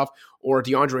ownership stuff, or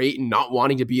DeAndre Ayton not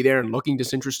wanting to be there and looking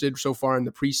disinterested so far in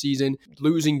the preseason.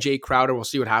 Losing Jay Crowder, we'll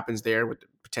see what happens there with the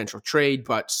potential trade.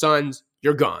 But Suns,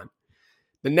 you're gone.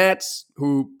 The Nets,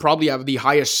 who probably have the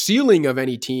highest ceiling of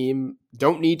any team,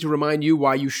 don't need to remind you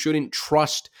why you shouldn't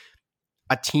trust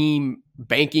a team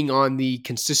banking on the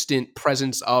consistent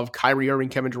presence of Kyrie Irving,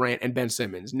 Kevin Durant, and Ben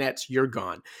Simmons. Nets, you're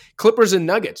gone. Clippers and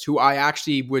Nuggets, who I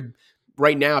actually would,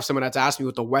 right now, if someone had to ask me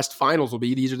what the West Finals will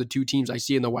be, these are the 2 teams I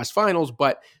see in the West Finals,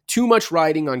 but too much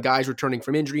riding on guys returning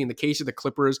from injury. In the case of the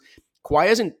Clippers, Kawhi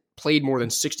hasn't played more than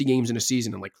 60 games in a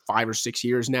season in 5 or 6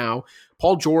 years now.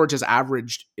 Paul George has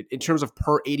averaged, in terms of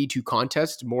per 82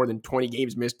 contests, more than 20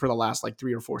 games missed per the last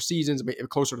 3 or 4 seasons,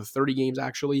 closer to 30 games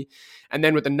actually. And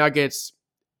then with the Nuggets,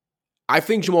 I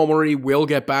think Jamal Murray will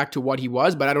get back to what he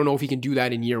was, but I don't know if he can do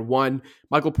that in year 1.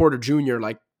 Michael Porter Jr.,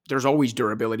 there's always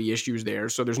durability issues there,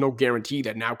 so there's no guarantee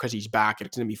that now because he's back,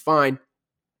 it's going to be fine.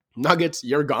 Nuggets,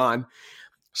 you're gone.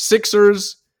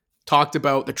 Sixers, talked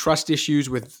about the trust issues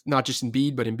with not just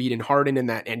Embiid, but Embiid and Harden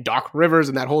and Doc Rivers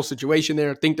and that whole situation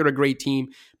there. I think they're a great team,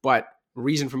 but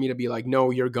reason for me to be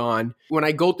no, you're gone. When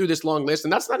I go through this long list,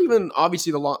 and that's not even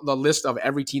obviously the list of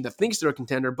every team that thinks they're a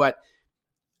contender, but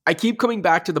I keep coming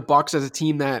back to the Bucks as a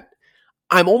team that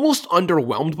I'm almost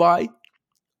underwhelmed by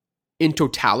in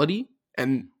totality.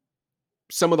 And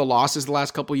some of the losses the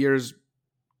last couple of years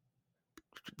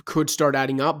could start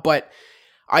adding up. But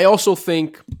I also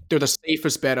think they're the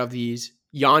safest bet of these.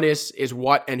 Giannis is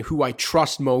what and who I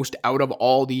trust most out of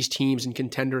all these teams and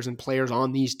contenders and players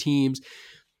on these teams.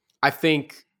 I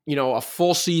think, a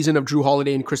full season of Jrue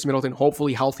Holiday and Chris Middleton,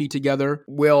 hopefully healthy together,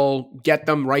 will get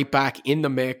them right back in the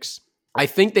mix. I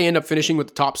think they end up finishing with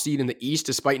the top seed in the East,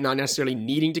 despite not necessarily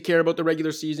needing to care about the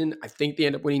regular season. I think they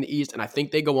end up winning the East, and I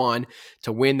think they go on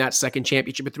to win that second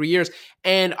championship in 3 years.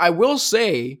 And I will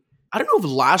say, I don't know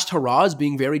if last hurrah is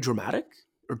being very dramatic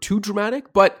or too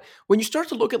dramatic, but when you start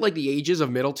to look at the ages of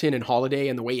Middleton and Holiday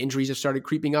and the way injuries have started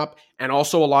creeping up, and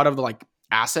also a lot of the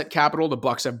asset capital the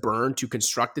Bucks have burned to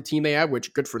construct the team they have,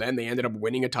 which good for them. They ended up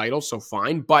winning a title, so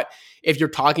fine. But if you're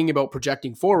talking about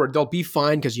projecting forward, they'll be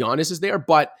fine because Giannis is there.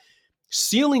 But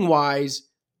ceiling-wise,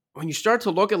 when you start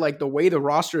to look at the way the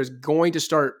roster is going to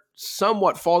start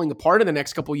somewhat falling apart in the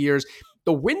next couple of years,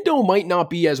 the window might not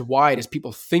be as wide as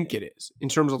people think it is in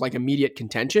terms of immediate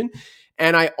contention.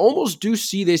 And I almost do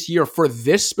see this year for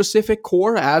this specific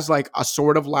core as a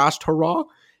sort of last hurrah.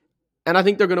 And I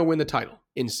think they're going to win the title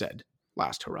in said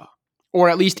last hurrah, or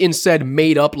at least in said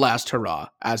made up last hurrah,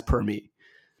 as per me.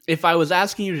 If I was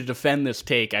asking you to defend this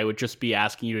take, I would just be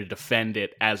asking you to defend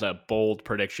it as a bold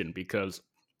prediction, because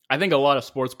I think a lot of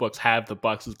sports books have the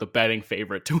Bucks as the betting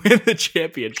favorite to win the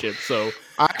championship. So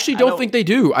I actually don't think they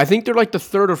do. I think they're the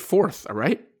third or fourth. All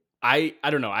right. I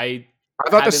don't know. I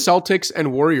thought the Celtics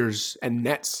and Warriors and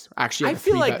Nets actually. I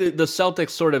feel like the Celtics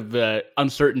sort of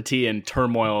uncertainty and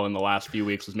turmoil in the last few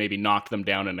weeks has maybe knocked them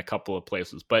down in a couple of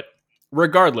places. But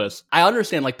regardless, I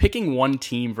understand picking one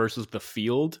team versus the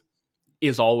field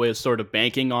is always sort of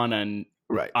banking on an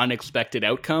unexpected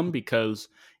outcome, because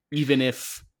even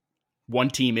if one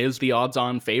team is the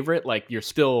odds-on favorite, you're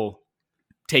still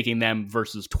taking them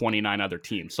versus 29 other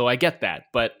teams. So I get that.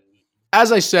 But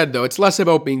as I said, though, it's less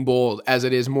about being bold as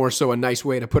it is more so a nice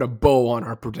way to put a bow on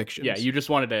our predictions. Yeah, you just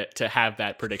wanted to have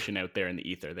that prediction out there in the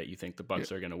ether that you think the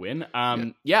Bucks are going to win.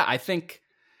 I think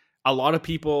a lot of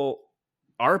people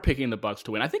are picking the Bucks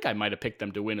to win. I think I might have picked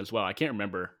them to win as well. I can't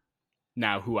remember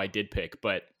now who I did pick,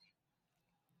 but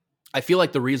I feel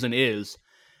like the reason is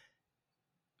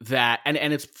that, and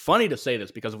it's funny to say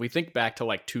this, because if we think back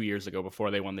to 2 years ago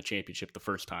before they won the championship the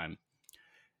first time,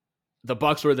 the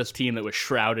Bucks were this team that was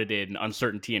shrouded in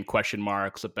uncertainty and question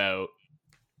marks about,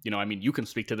 you can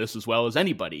speak to this as well as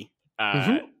anybody.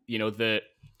 The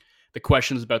the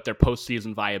questions about their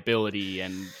postseason viability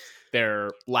and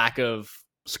their lack of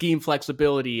scheme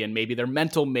flexibility and maybe their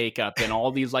mental makeup and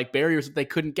all these like barriers that they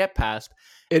couldn't get past.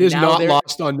 It is not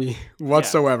lost on me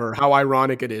whatsoever how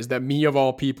ironic it is that me of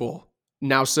all people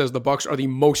now says the Bucks are the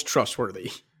most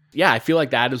trustworthy. Yeah, I feel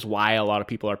like that is why a lot of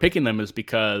people are picking them, is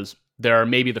because there are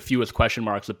maybe the fewest question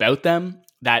marks about them.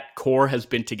 That core has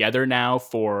been together now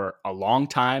for a long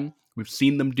time. We've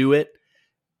seen them do it.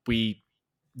 We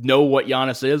know what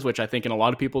Giannis is, which I think in a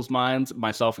lot of people's minds,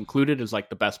 myself included, is like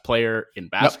the best player in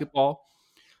basketball. Yep.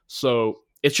 So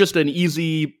it's just an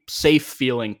easy, safe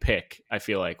feeling pick, I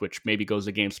feel like, which maybe goes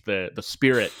against the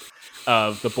spirit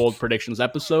of the Bold Predictions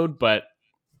episode, but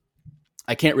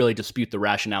I can't really dispute the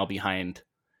rationale behind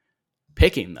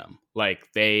picking them.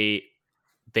 Like they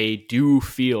do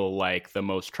feel like the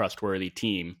most trustworthy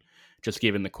team, just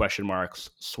given the question marks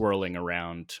swirling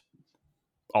around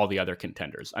all the other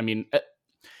contenders. I mean,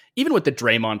 even with the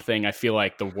Draymond thing, I feel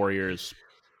like the Warriors,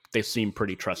 they seem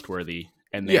pretty trustworthy,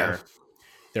 and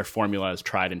their formula is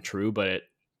tried and true, but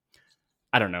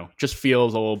I don't know, just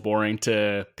feels a little boring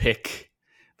to pick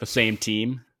the same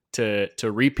team to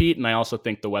repeat. And I also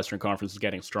think the Western Conference is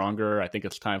getting stronger. I think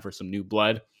it's time for some new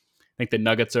blood. I think the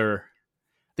Nuggets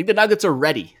are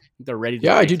ready. They're ready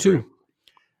to I do too.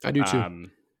 I do too.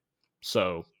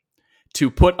 So to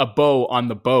put a bow on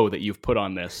the bow that you've put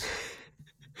on this,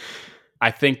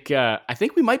 I think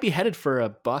we might be headed for a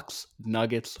Bucks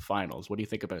Nuggets finals. What do you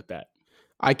think about that?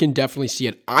 I can definitely see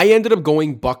it. I ended up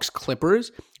going Bucks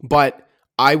Clippers, but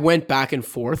I went back and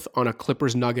forth on a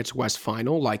Clippers Nuggets West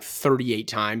final like 38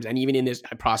 times. And even in this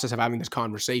process of having this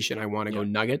conversation, I want to go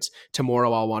Nuggets.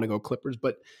 Tomorrow I'll want to go Clippers.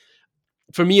 But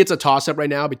for me, it's a toss-up right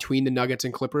now between the Nuggets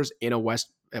and Clippers in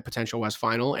a potential West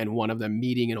final, and one of them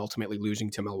meeting and ultimately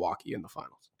losing to Milwaukee in the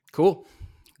finals. Cool.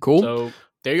 So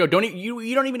there you go.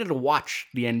 You don't even need to watch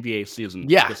the NBA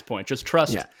season at this point. Just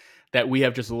trust that we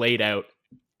have just laid out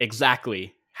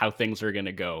exactly how things are going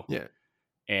to go. Yeah.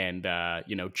 And,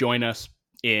 join us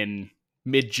in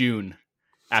mid-June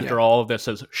after all of this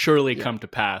has surely come to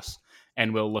pass,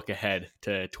 and we'll look ahead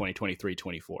to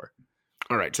 2023-24.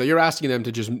 All right, so you're asking them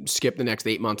to just skip the next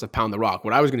 8 months of Pound the Rock.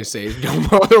 What I was going to say is don't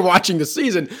bother watching the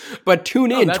season, but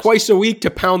tune in twice a week to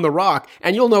Pound the Rock,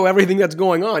 and you'll know everything that's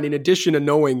going on in addition to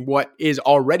knowing what is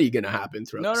already going to happen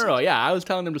throughout the season. No. Yeah, I was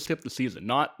telling them to skip the season,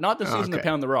 not the season of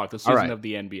Pound the Rock, the season of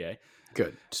the NBA.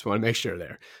 Good. Just want to make sure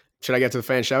there. Should I get to the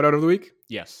fan shout-out of the week?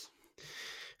 Yes.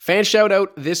 Fan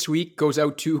shout-out this week goes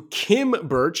out to Kim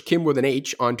Birch, Kim with an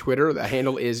H on Twitter. The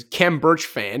handle is Kim Birch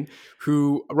Fan,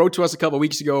 who wrote to us a couple of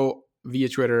weeks ago via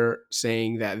Twitter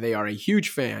saying that they are a huge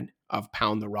fan of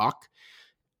Pound the Rock.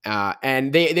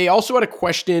 And they also had a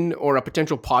question or a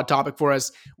potential pod topic for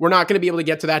us. We're not going to be able to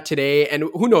get to that today. And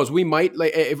who knows, we might,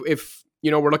 like, if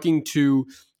we're looking to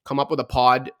come up with a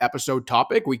pod episode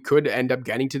topic, we could end up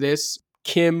getting to this.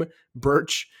 Kim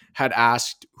Birch had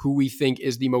asked who we think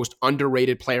is the most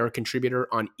underrated player or contributor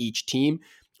on each team,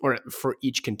 or for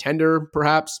each contender,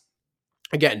 perhaps.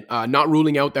 Again, not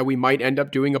ruling out that we might end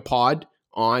up doing a pod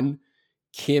on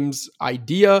Kim's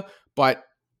idea, but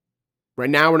right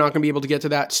now we're not going to be able to get to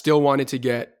that. Still wanted to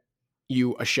get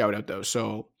you a shout out though.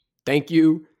 So thank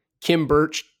you, Kim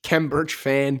Birch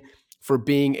Fan, for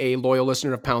being a loyal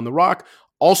listener of Pound the Rock.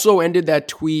 Also ended that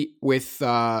tweet with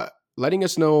letting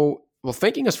us know,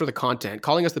 thanking us for the content,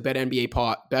 calling us the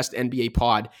best NBA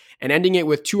pod, and ending it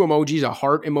with two emojis, a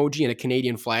heart emoji and a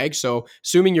Canadian flag. So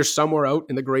assuming you're somewhere out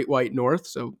in the Great White North,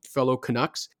 so fellow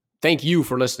Canucks, thank you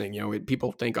for listening.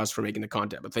 People thank us for making the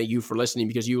content, but thank you for listening,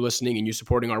 because you listening and you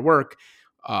supporting our work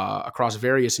across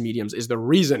various mediums is the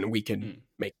reason we can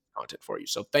make content for you.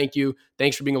 So thank you.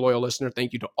 Thanks for being a loyal listener.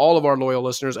 Thank you to all of our loyal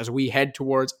listeners as we head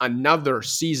towards another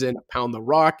season of Pound the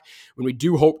Rock, when we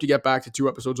do hope to get back to 2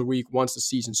 episodes a week once the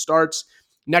season starts.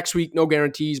 Next week, no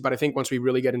guarantees, but I think once we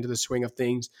really get into the swing of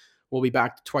things, we'll be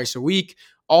back to twice a week.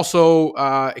 Also,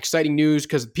 exciting news,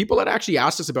 because people had actually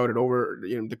asked us about it over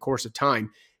the course of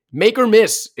time. Make or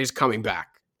Miss is coming back.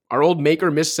 Our old Make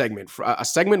or Miss segment, a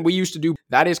segment we used to do,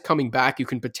 that is coming back. You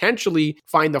can potentially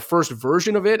find the first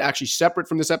version of it, actually separate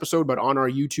from this episode, but on our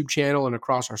YouTube channel and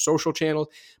across our social channels.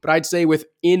 But I'd say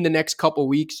within the next couple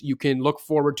weeks, you can look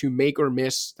forward to Make or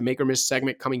Miss, the Make or Miss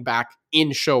segment coming back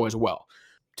in show as well.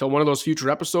 Till one of those future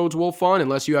episodes, Wolfon,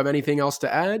 unless you have anything else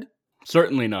to add.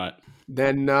 Certainly not.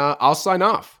 Then I'll sign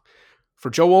off. For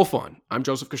Joe Wolfon, I'm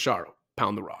Joseph Casciaro.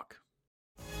 Pound the Rock.